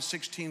 in John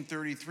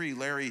 16:33,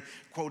 Larry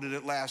quoted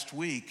it last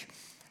week.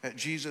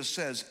 Jesus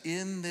says,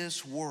 in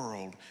this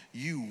world,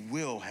 you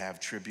will have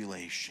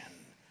tribulation.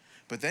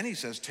 But then he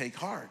says, take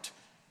heart,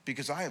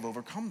 because I have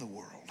overcome the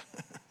world.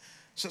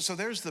 So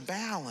there's the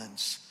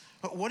balance.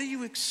 But what do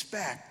you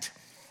expect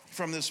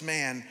from this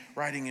man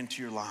riding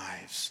into your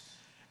lives?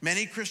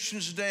 Many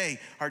Christians today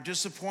are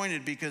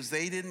disappointed because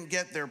they didn't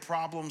get their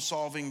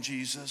problem-solving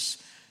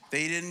Jesus.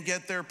 They didn't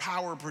get their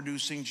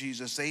power-producing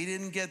Jesus. They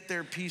didn't get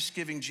their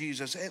peace-giving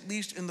Jesus, at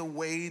least in the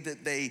way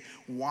that they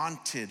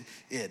wanted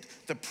it.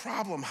 The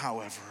problem,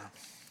 however,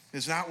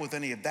 is not with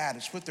any of that.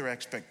 It's with their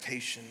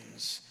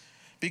expectations.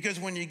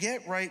 Because when you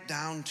get right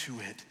down to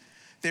it,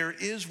 There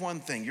is one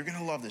thing, you're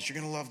gonna love this, you're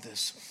gonna love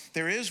this.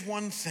 There is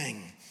one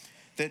thing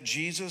that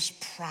Jesus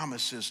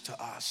promises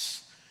to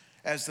us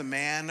as the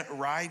man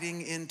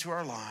riding into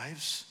our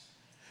lives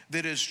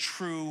that is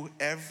true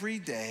every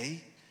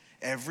day,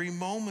 every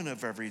moment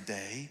of every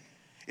day.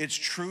 It's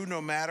true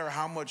no matter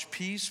how much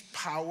peace,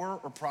 power,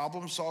 or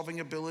problem-solving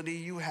ability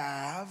you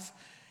have.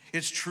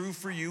 It's true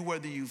for you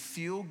whether you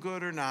feel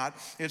good or not.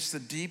 It's the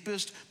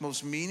deepest,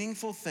 most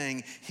meaningful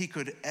thing he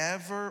could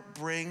ever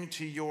bring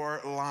to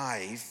your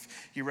life.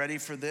 You ready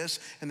for this?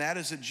 And that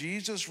is that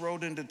Jesus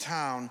rode into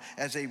town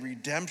as a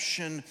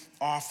redemption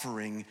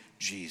offering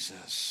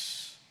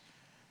Jesus.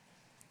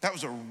 That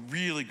was a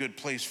really good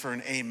place for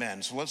an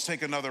amen. So let's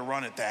take another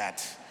run at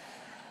that.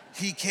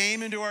 He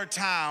came into our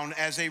town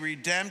as a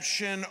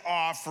redemption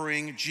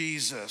offering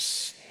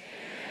Jesus.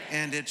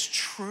 Amen. And it's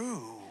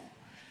true.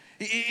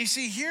 You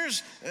see,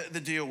 here's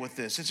the deal with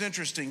this. It's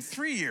interesting.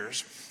 3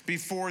 years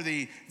before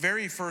the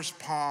very first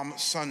Palm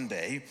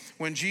Sunday,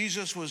 when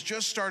Jesus was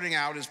just starting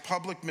out his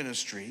public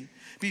ministry,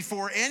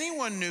 before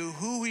anyone knew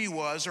who he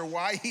was or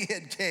why he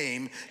had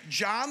came,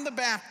 John the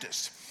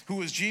Baptist, who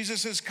was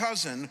Jesus'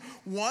 cousin,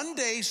 one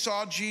day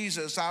saw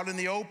Jesus out in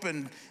the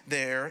open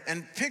there,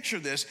 and picture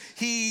this,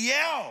 he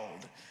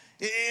yelled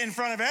in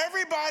front of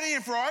everybody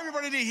and for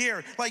everybody to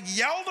hear, like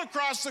yelled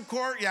across the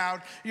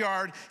courtyard.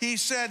 He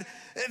said,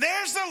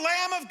 "There's the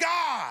Lamb of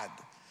God,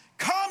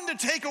 come to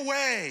take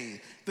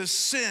away the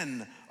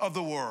sin of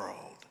the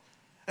world."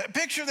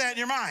 Picture that in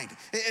your mind.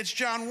 It's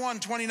John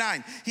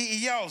 1:29. He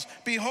yells,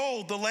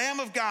 "Behold, the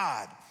Lamb of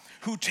God,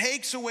 who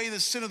takes away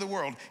the sin of the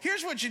world."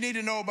 Here's what you need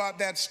to know about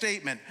that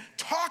statement.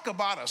 Talk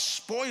about a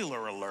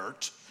spoiler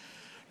alert.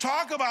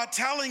 Talk about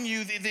telling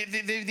you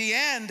the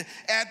end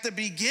at the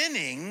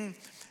beginning.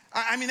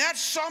 I mean, that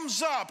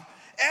sums up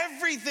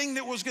everything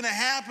that was going to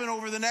happen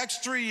over the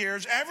next 3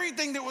 years,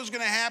 everything that was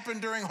going to happen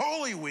during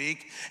Holy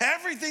Week,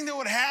 everything that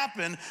would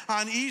happen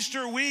on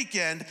Easter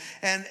weekend,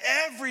 and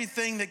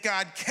everything that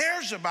God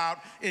cares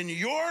about in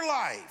your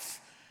life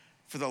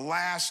for the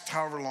last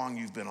however long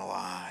you've been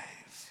alive.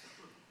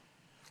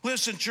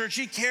 Listen, church,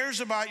 he cares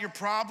about your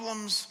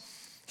problems.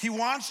 He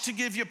wants to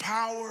give you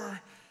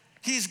power.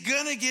 He's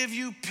going to give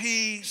you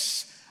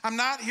peace. I'm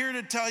not here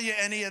to tell you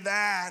any of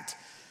that.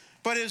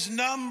 But his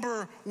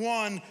number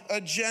one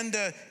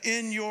agenda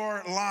in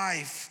your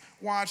life,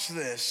 watch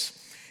this,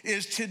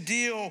 is to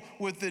deal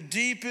with the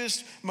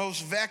deepest,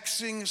 most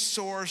vexing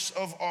source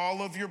of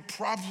all of your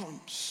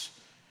problems.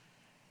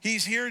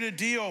 He's here to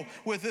deal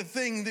with the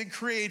thing that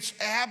creates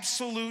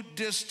absolute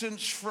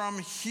distance from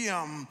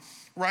him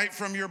right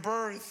from your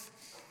birth.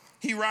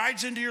 He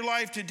rides into your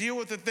life to deal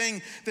with the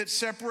thing that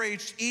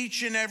separates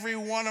each and every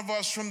one of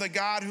us from the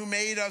God who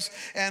made us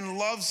and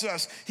loves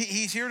us.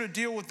 He's here to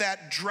deal with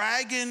that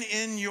dragon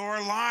in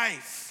your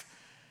life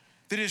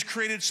that has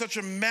created such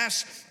a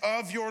mess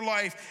of your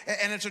life.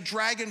 And it's a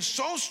dragon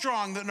so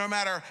strong that no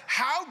matter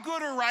how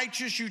good or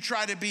righteous you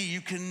try to be,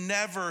 you can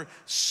never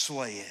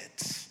slay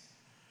it.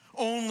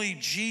 Only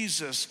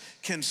Jesus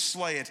can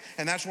slay it,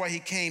 and that's why he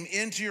came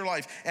into your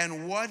life.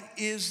 And what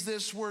is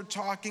this we're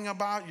talking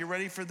about? You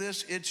ready for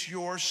this? It's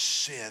your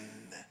sin.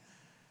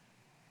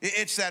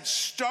 It's that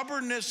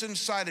stubbornness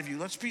inside of you.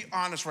 Let's be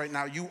honest right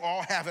now. You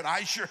all have it.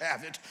 I sure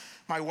have it.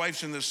 My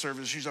wife's in this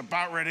service. She's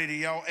about ready to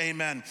yell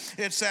amen.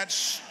 It's that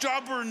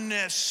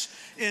stubbornness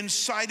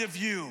inside of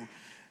you.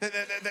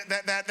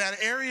 That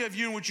area of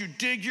you in which you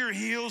dig your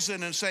heels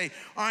in and say,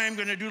 I am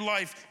going to do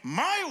life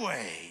my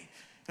way.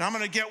 And I'm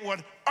going to get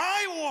what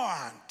I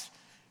want.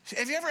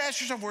 Have you ever asked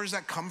yourself, where does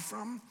that come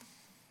from?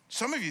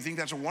 Some of you think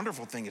that's a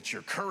wonderful thing. It's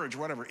your courage,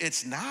 whatever.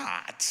 It's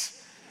not.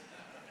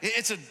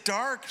 It's a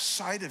dark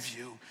side of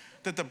you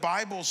that the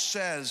Bible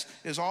says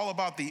is all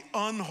about the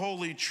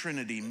unholy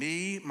Trinity,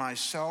 me,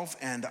 myself,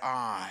 and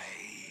I.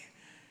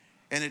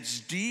 And it's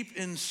deep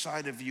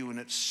inside of you, and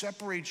it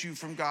separates you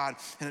from God,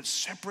 and it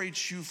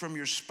separates you from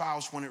your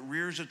spouse when it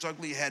rears its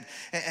ugly head.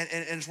 And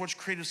it's what's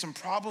created some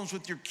problems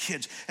with your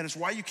kids, and it's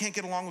why you can't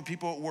get along with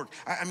people at work.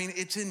 I mean,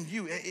 it's in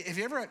you. Have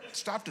you ever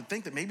stopped to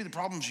think that maybe the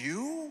problem's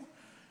you?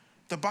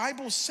 The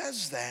Bible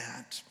says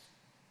that.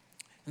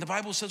 And the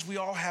Bible says we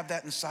all have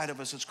that inside of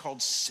us. It's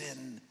called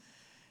sin.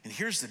 And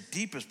here's the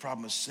deepest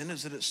problem of sin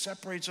is that it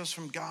separates us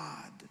from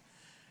God.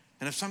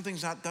 And if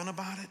something's not done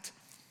about it,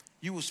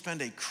 you will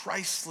spend a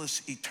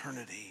Christless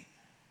eternity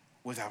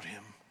without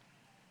him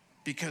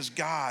because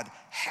God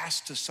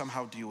has to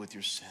somehow deal with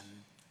your sin.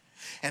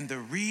 And the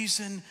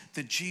reason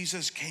that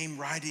Jesus came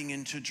riding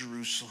into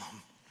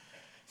Jerusalem,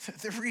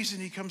 the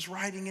reason he comes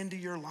riding into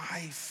your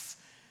life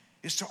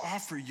is to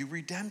offer you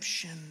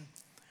redemption,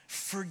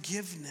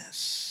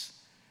 forgiveness,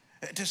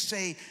 to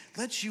say,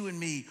 let's you and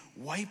me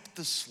wipe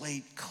the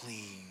slate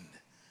clean.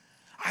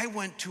 I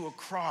went to a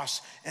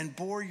cross and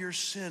bore your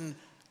sin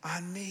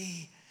on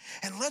me.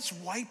 And let's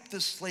wipe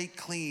the slate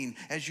clean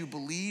as you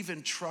believe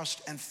and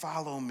trust and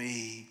follow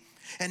me.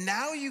 And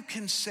now you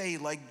can say,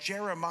 like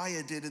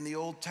Jeremiah did in the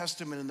Old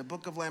Testament, in the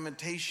book of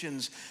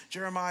Lamentations,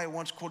 Jeremiah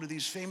once quoted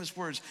these famous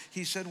words.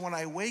 He said, when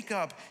I wake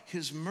up,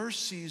 his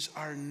mercies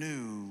are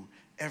new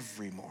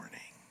every morning.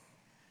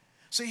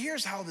 So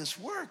here's how this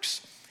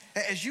works.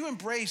 As you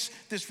embrace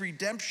this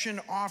redemption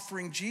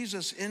offering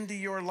Jesus into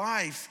your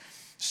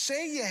life,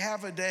 say you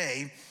have a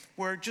day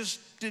where it just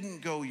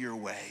didn't go your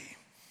way.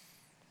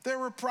 There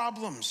were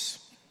problems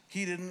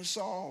he didn't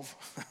solve.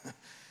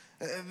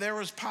 There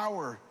was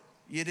power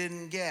you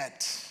didn't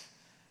get.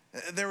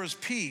 There was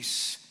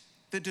peace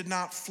that did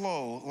not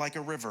flow like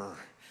a river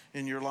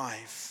in your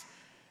life.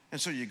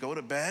 And so you go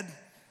to bed,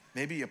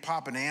 maybe you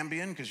pop an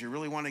Ambien because you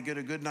really want to get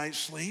a good night's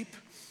sleep,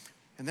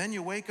 and then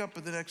you wake up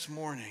the next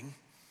morning,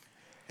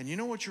 and you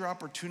know what your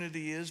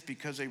opportunity is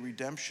because a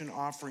redemption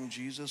offering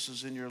Jesus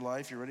is in your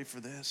life? You ready for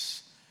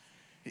this?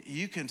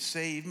 You can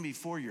say even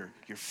before your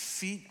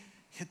feet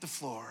hit the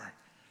floor,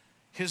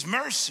 his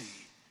mercy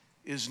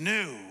is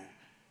new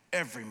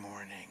every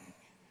morning.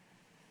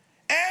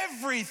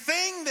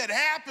 Everything that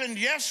happened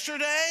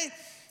yesterday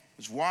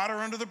was water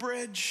under the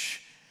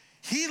bridge.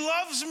 He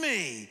loves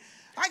me.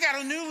 I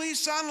got a new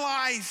lease on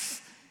life.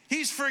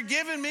 He's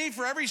forgiven me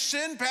for every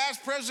sin,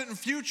 past, present, and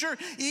future.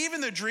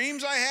 Even the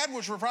dreams I had,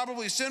 which were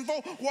probably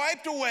sinful,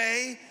 wiped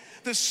away.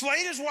 The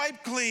slate is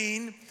wiped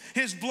clean.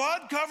 His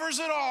blood covers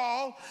it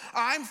all.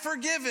 I'm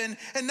forgiven.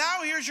 And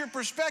now here's your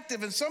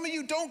perspective. And some of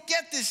you don't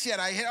get this yet.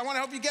 I want to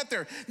help you get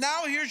there.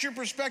 Now here's your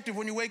perspective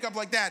when you wake up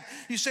like that.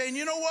 You say, and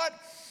you know what?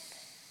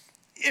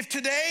 If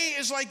today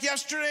is like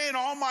yesterday and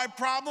all my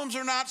problems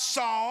are not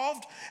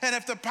solved, and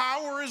if the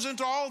power isn't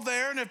all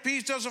there, and if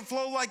peace doesn't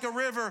flow like a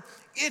river,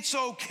 it's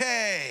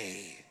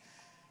okay.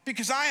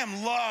 Because I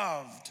am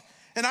loved,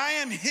 and I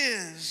am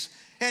his,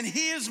 and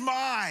he is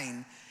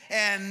mine,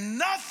 and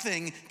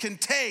nothing can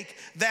take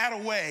that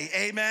away.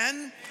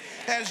 Amen?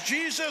 As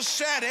Jesus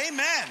said,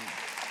 amen.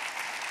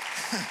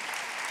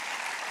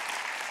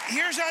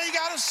 Here's how you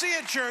got to see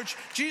it, church.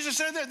 Jesus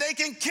said that they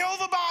can kill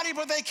the body,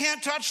 but they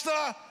can't touch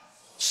the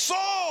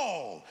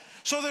soul.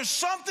 So there's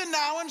something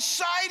now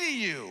inside of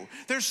you.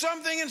 There's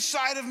something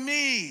inside of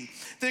me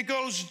that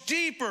goes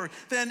deeper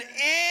than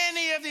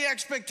any of the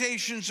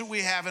expectations that we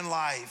have in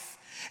life.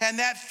 And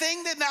that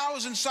thing that now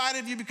is inside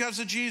of you because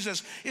of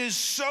Jesus is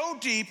so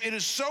deep, it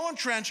is so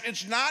entrenched,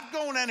 it's not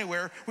going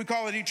anywhere. We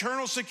call it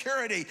eternal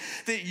security,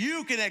 that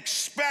you can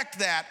expect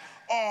that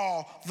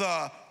all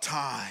the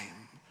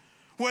time.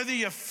 Whether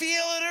you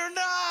feel it or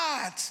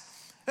not,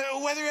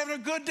 whether you're having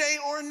a good day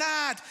or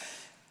not,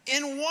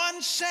 in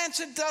one sense,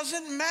 it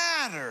doesn't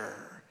matter.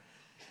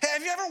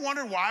 Have you ever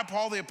wondered why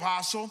Paul the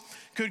Apostle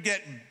could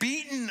get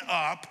beaten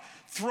up,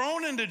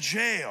 thrown into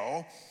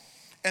jail,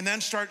 and then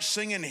start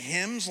singing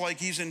hymns like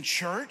he's in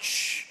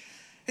church?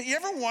 Have you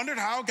ever wondered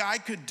how a guy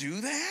could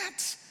do that?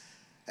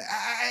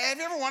 Have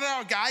you ever wondered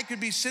how a guy could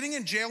be sitting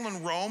in jail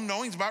in Rome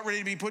knowing he's about ready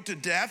to be put to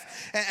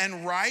death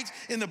and write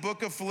in the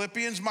book of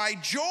Philippians, my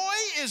joy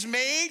is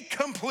made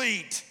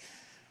complete?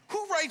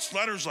 Who writes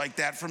letters like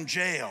that from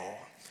jail?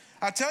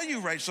 I'll tell you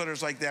who writes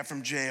letters like that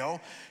from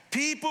jail.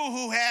 People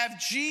who have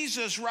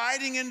Jesus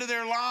riding into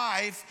their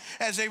life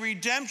as a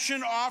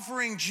redemption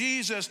offering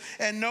Jesus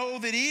and know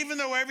that even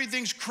though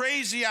everything's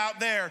crazy out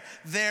there,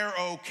 they're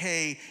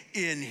okay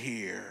in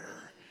here.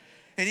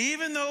 And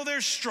even though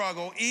there's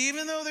struggle,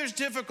 even though there's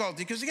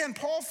difficulty, because again,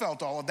 Paul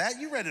felt all of that.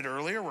 You read it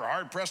earlier. We're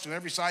hard pressed on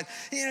every side.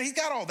 You know, he's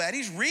got all that.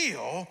 He's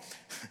real.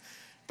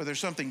 But there's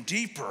something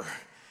deeper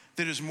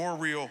that is more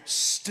real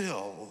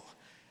still.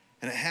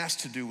 And it has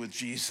to do with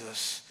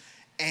Jesus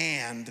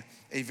and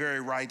a very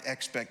right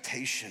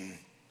expectation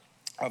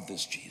of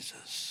this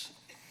Jesus.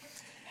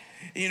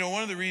 You know,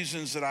 one of the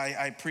reasons that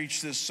I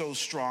preach this so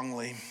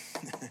strongly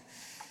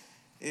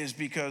is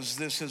because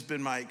this has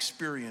been my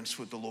experience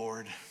with the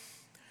Lord.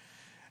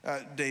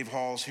 Dave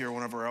Hall's here,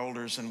 one of our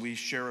elders, and we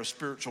share a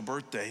spiritual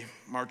birthday,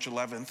 March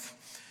 11th.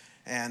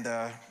 And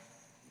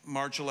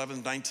March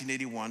 11th,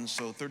 1981,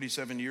 so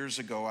 37 years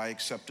ago, I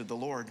accepted the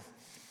Lord.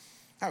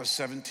 I was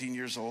 17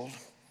 years old.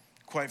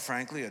 Quite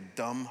frankly, a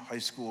dumb high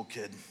school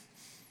kid.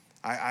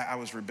 I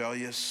was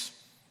rebellious,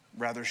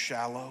 rather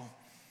shallow,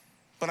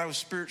 but I was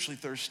spiritually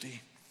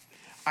thirsty.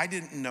 I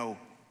didn't know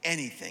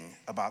anything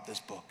about this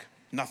book,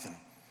 nothing.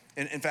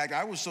 In fact,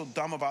 I was so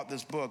dumb about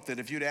this book that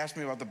if you'd asked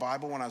me about the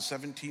Bible when I was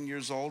 17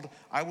 years old,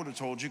 I would have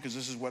told you, because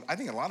this is what, I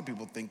think a lot of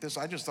people think this,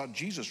 I just thought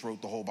Jesus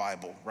wrote the whole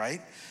Bible,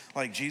 right?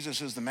 Like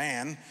Jesus is the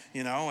man,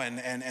 you know,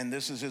 and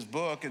this is his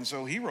book, and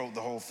so he wrote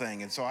the whole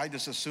thing. And so I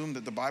just assumed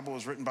that the Bible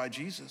was written by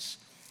Jesus.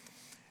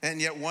 And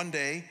yet one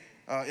day,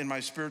 in my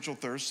spiritual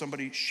thirst,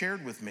 somebody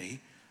shared with me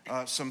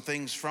some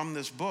things from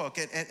this book,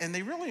 and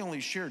they really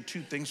only shared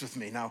two things with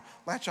me. Now,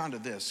 latch on to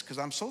this, because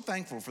I'm so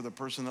thankful for the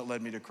person that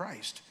led me to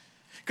Christ.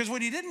 Because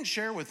what he didn't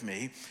share with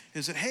me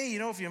is that, hey, you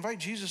know, if you invite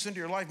Jesus into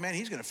your life, man,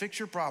 he's going to fix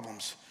your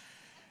problems.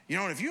 You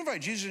know, and if you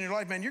invite Jesus in your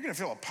life, man, you're going to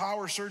feel a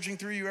power surging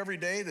through you every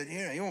day that,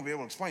 you know, you won't be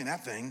able to explain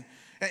that thing.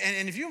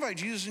 And if you invite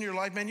Jesus in your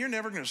life, man, you're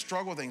never going to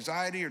struggle with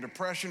anxiety or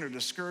depression or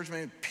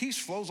discouragement. Peace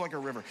flows like a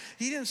river.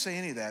 He didn't say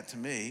any of that to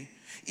me.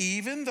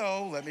 Even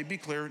though, let me be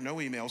clear, no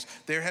emails,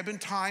 there have been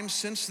times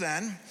since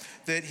then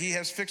that he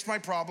has fixed my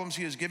problems.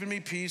 He has given me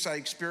peace. I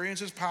experience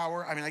his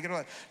power. I mean, I get all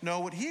that.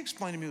 No, what he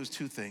explained to me was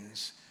two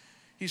things.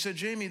 He said,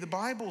 Jamie, the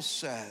Bible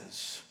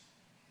says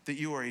that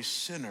you are a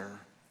sinner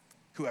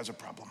who has a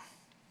problem.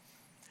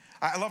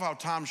 I love how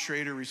Tom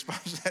Schrader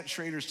responds to that.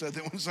 Schrader said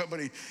that when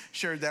somebody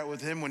shared that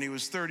with him when he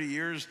was 30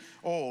 years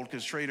old,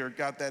 because Schrader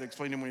got that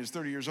explained to him when he was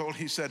 30 years old,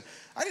 he said,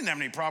 I didn't have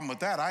any problem with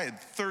that. I had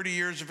 30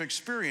 years of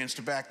experience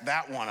to back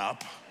that one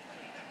up.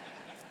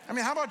 I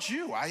mean, how about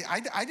you?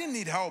 I didn't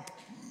need help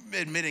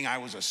admitting I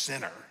was a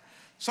sinner.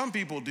 Some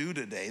people do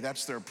today.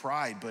 That's their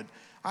pride. But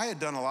I had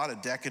done a lot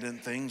of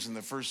decadent things in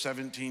the first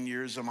 17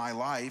 years of my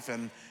life,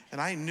 and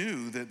I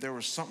knew that there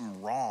was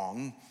something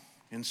wrong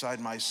inside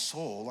my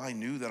soul. I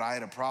knew that I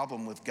had a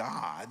problem with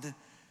God.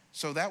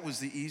 So that was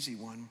the easy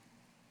one.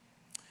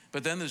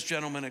 But then this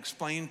gentleman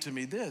explained to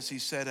me this. He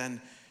said, and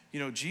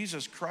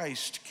Jesus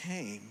Christ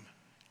came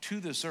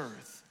to this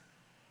earth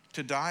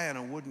to die on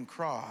a wooden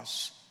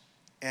cross.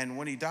 And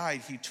when he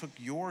died, he took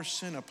your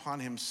sin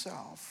upon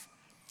himself.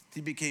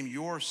 He became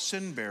your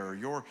sin bearer,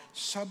 your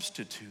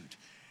substitute.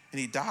 And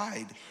he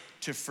died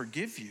to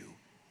forgive you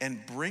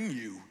and bring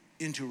you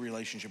into a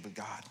relationship with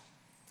God.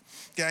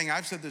 Gang,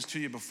 I've said this to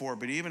you before,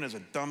 but even as a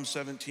dumb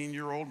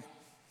 17-year-old,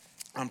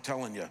 I'm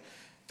telling you,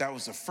 that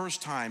was the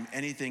first time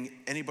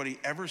anybody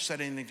ever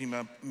said anything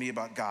to me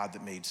about God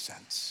that made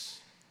sense.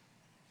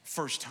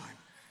 First time.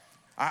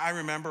 I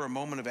remember a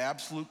moment of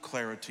absolute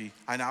clarity.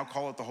 I now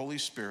call it the Holy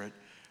Spirit,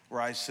 where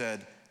I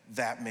said,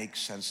 that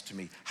makes sense to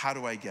me. How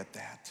do I get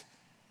that?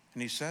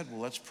 And he said,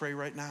 well, let's pray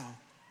right now.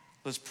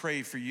 Let's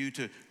pray for you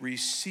to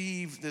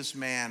receive this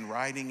man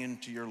riding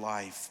into your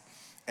life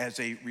as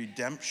a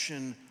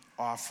redemption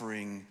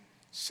offering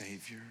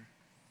Savior.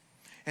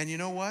 And you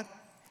know what?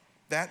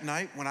 That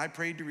night when I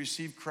prayed to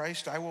receive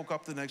Christ, I woke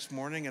up the next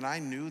morning and I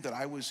knew that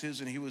I was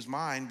his and he was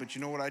mine. But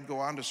you know what I'd go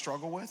on to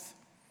struggle with?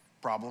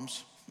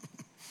 Problems.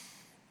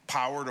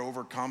 Power to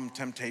overcome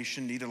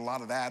temptation, needed a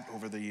lot of that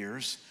over the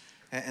years.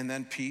 And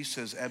then peace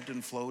has ebbed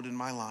and flowed in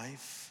my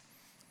life.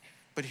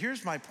 But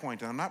here's my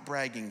point, and I'm not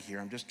bragging here.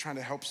 I'm just trying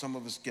to help some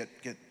of us get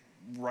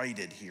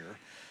righted here.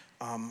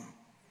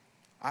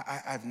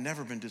 I've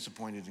never been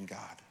disappointed in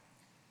God.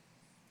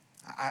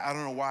 I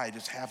don't know why, I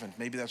just haven't.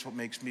 Maybe that's what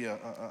makes me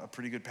a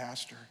pretty good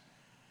pastor.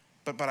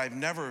 But I've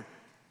never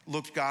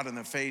looked God in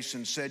the face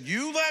and said,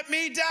 you let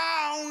me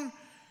down.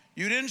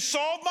 You didn't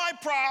solve my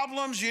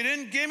problems. You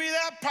didn't give me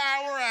that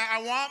power.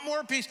 I want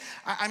more peace.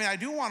 I mean, I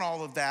do want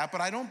all of that,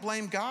 but I don't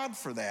blame God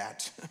for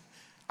that.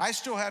 I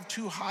still have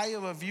too high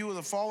of a view of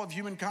the fall of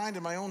humankind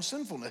and my own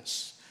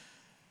sinfulness.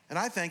 And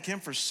I thank him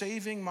for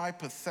saving my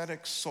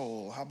pathetic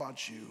soul. How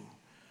about you?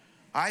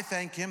 I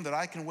thank him that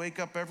I can wake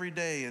up every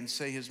day and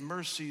say his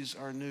mercies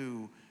are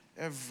new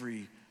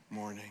every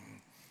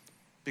morning.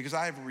 Because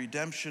I have a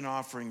redemption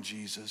offering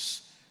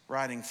Jesus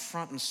riding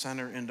front and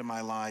center into my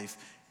life,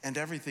 and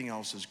everything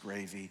else is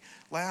gravy.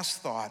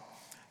 Last thought,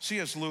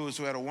 C.S. Lewis,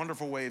 who had a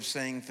wonderful way of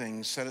saying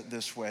things, said it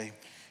this way.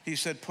 He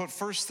said, put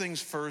first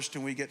things first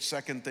and we get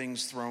second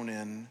things thrown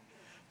in.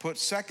 Put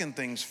second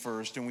things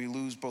first and we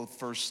lose both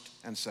first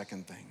and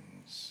second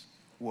things.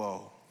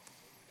 Whoa.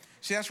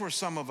 See, that's where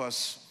some of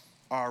us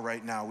are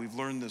right now. We've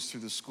learned this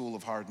through the school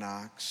of hard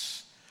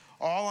knocks.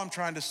 All I'm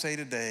trying to say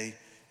today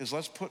is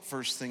let's put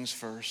first things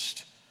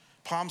first.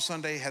 Palm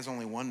Sunday has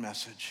only one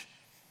message.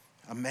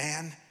 A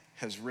man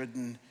has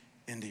ridden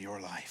into your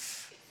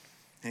life,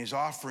 and he's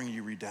offering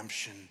you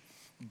redemption.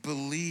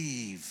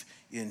 Believe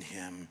in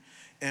him,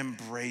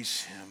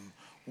 embrace him,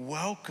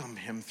 welcome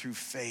him through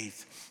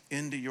faith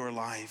into your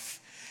life.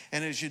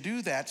 And as you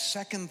do that,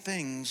 second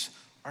things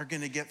are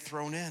going to get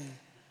thrown in.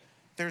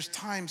 There's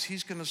times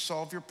he's going to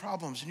solve your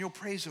problems and you'll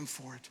praise him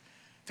for it.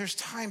 There's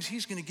times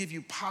he's going to give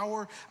you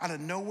power out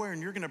of nowhere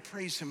and you're going to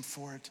praise him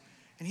for it.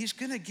 And he's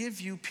going to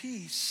give you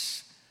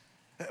peace.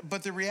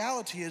 But the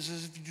reality is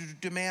if you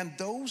demand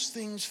those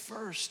things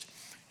first,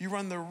 you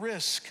run the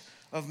risk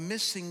of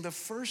missing the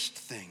first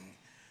thing,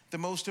 the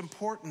most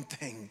important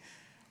thing.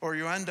 Or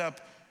you end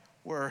up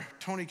where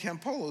Tony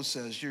Campolo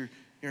says, you're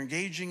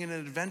engaging in an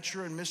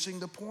adventure and missing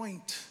the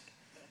point.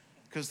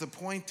 Because the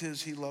point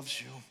is he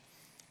loves you.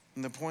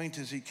 And the point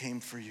is he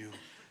came for you.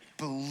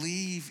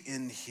 Believe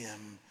in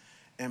him,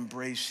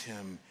 embrace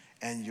him,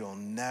 and you'll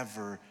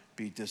never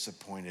be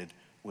disappointed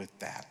with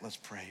that. Let's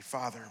pray.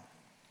 Father,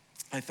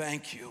 I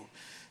thank you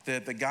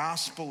that the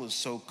gospel is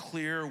so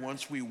clear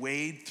once we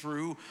wade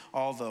through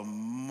all the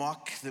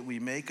muck that we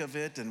make of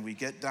it and we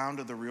get down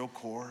to the real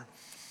core.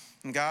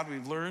 And God,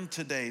 we've learned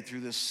today through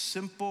this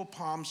simple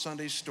Palm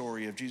Sunday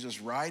story of Jesus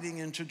riding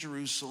into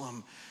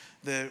Jerusalem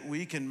that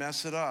we can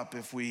mess it up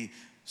if we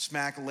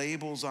smack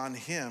labels on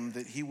him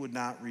that he would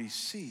not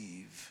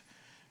receive.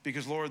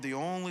 Because, Lord, the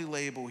only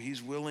label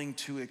he's willing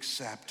to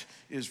accept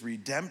is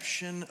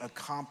redemption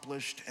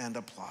accomplished and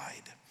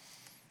applied.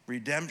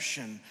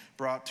 Redemption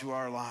brought to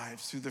our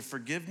lives through the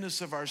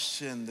forgiveness of our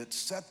sin that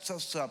sets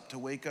us up to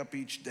wake up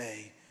each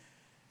day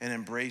and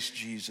embrace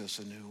Jesus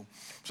anew.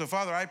 So,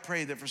 Father, I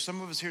pray that for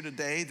some of us here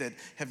today that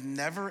have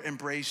never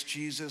embraced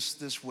Jesus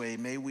this way,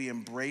 may we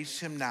embrace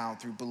him now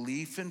through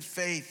belief and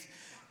faith.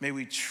 May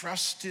we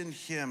trust in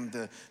him,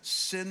 the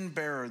sin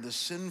bearer, the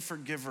sin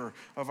forgiver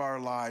of our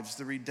lives,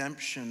 the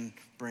redemption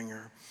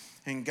bringer.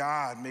 And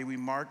God, may we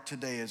mark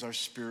today as our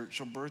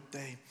spiritual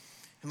birthday.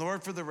 And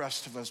Lord, for the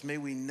rest of us, may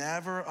we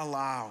never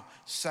allow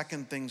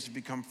second things to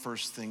become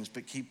first things,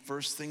 but keep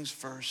first things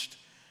first.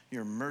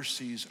 Your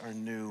mercies are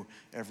new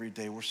every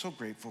day. We're so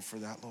grateful for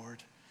that,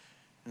 Lord.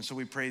 And so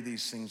we pray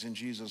these things in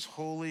Jesus'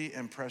 holy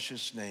and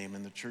precious name.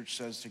 And the church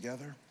says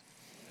together,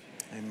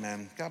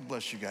 amen. God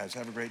bless you guys.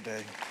 Have a great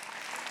day.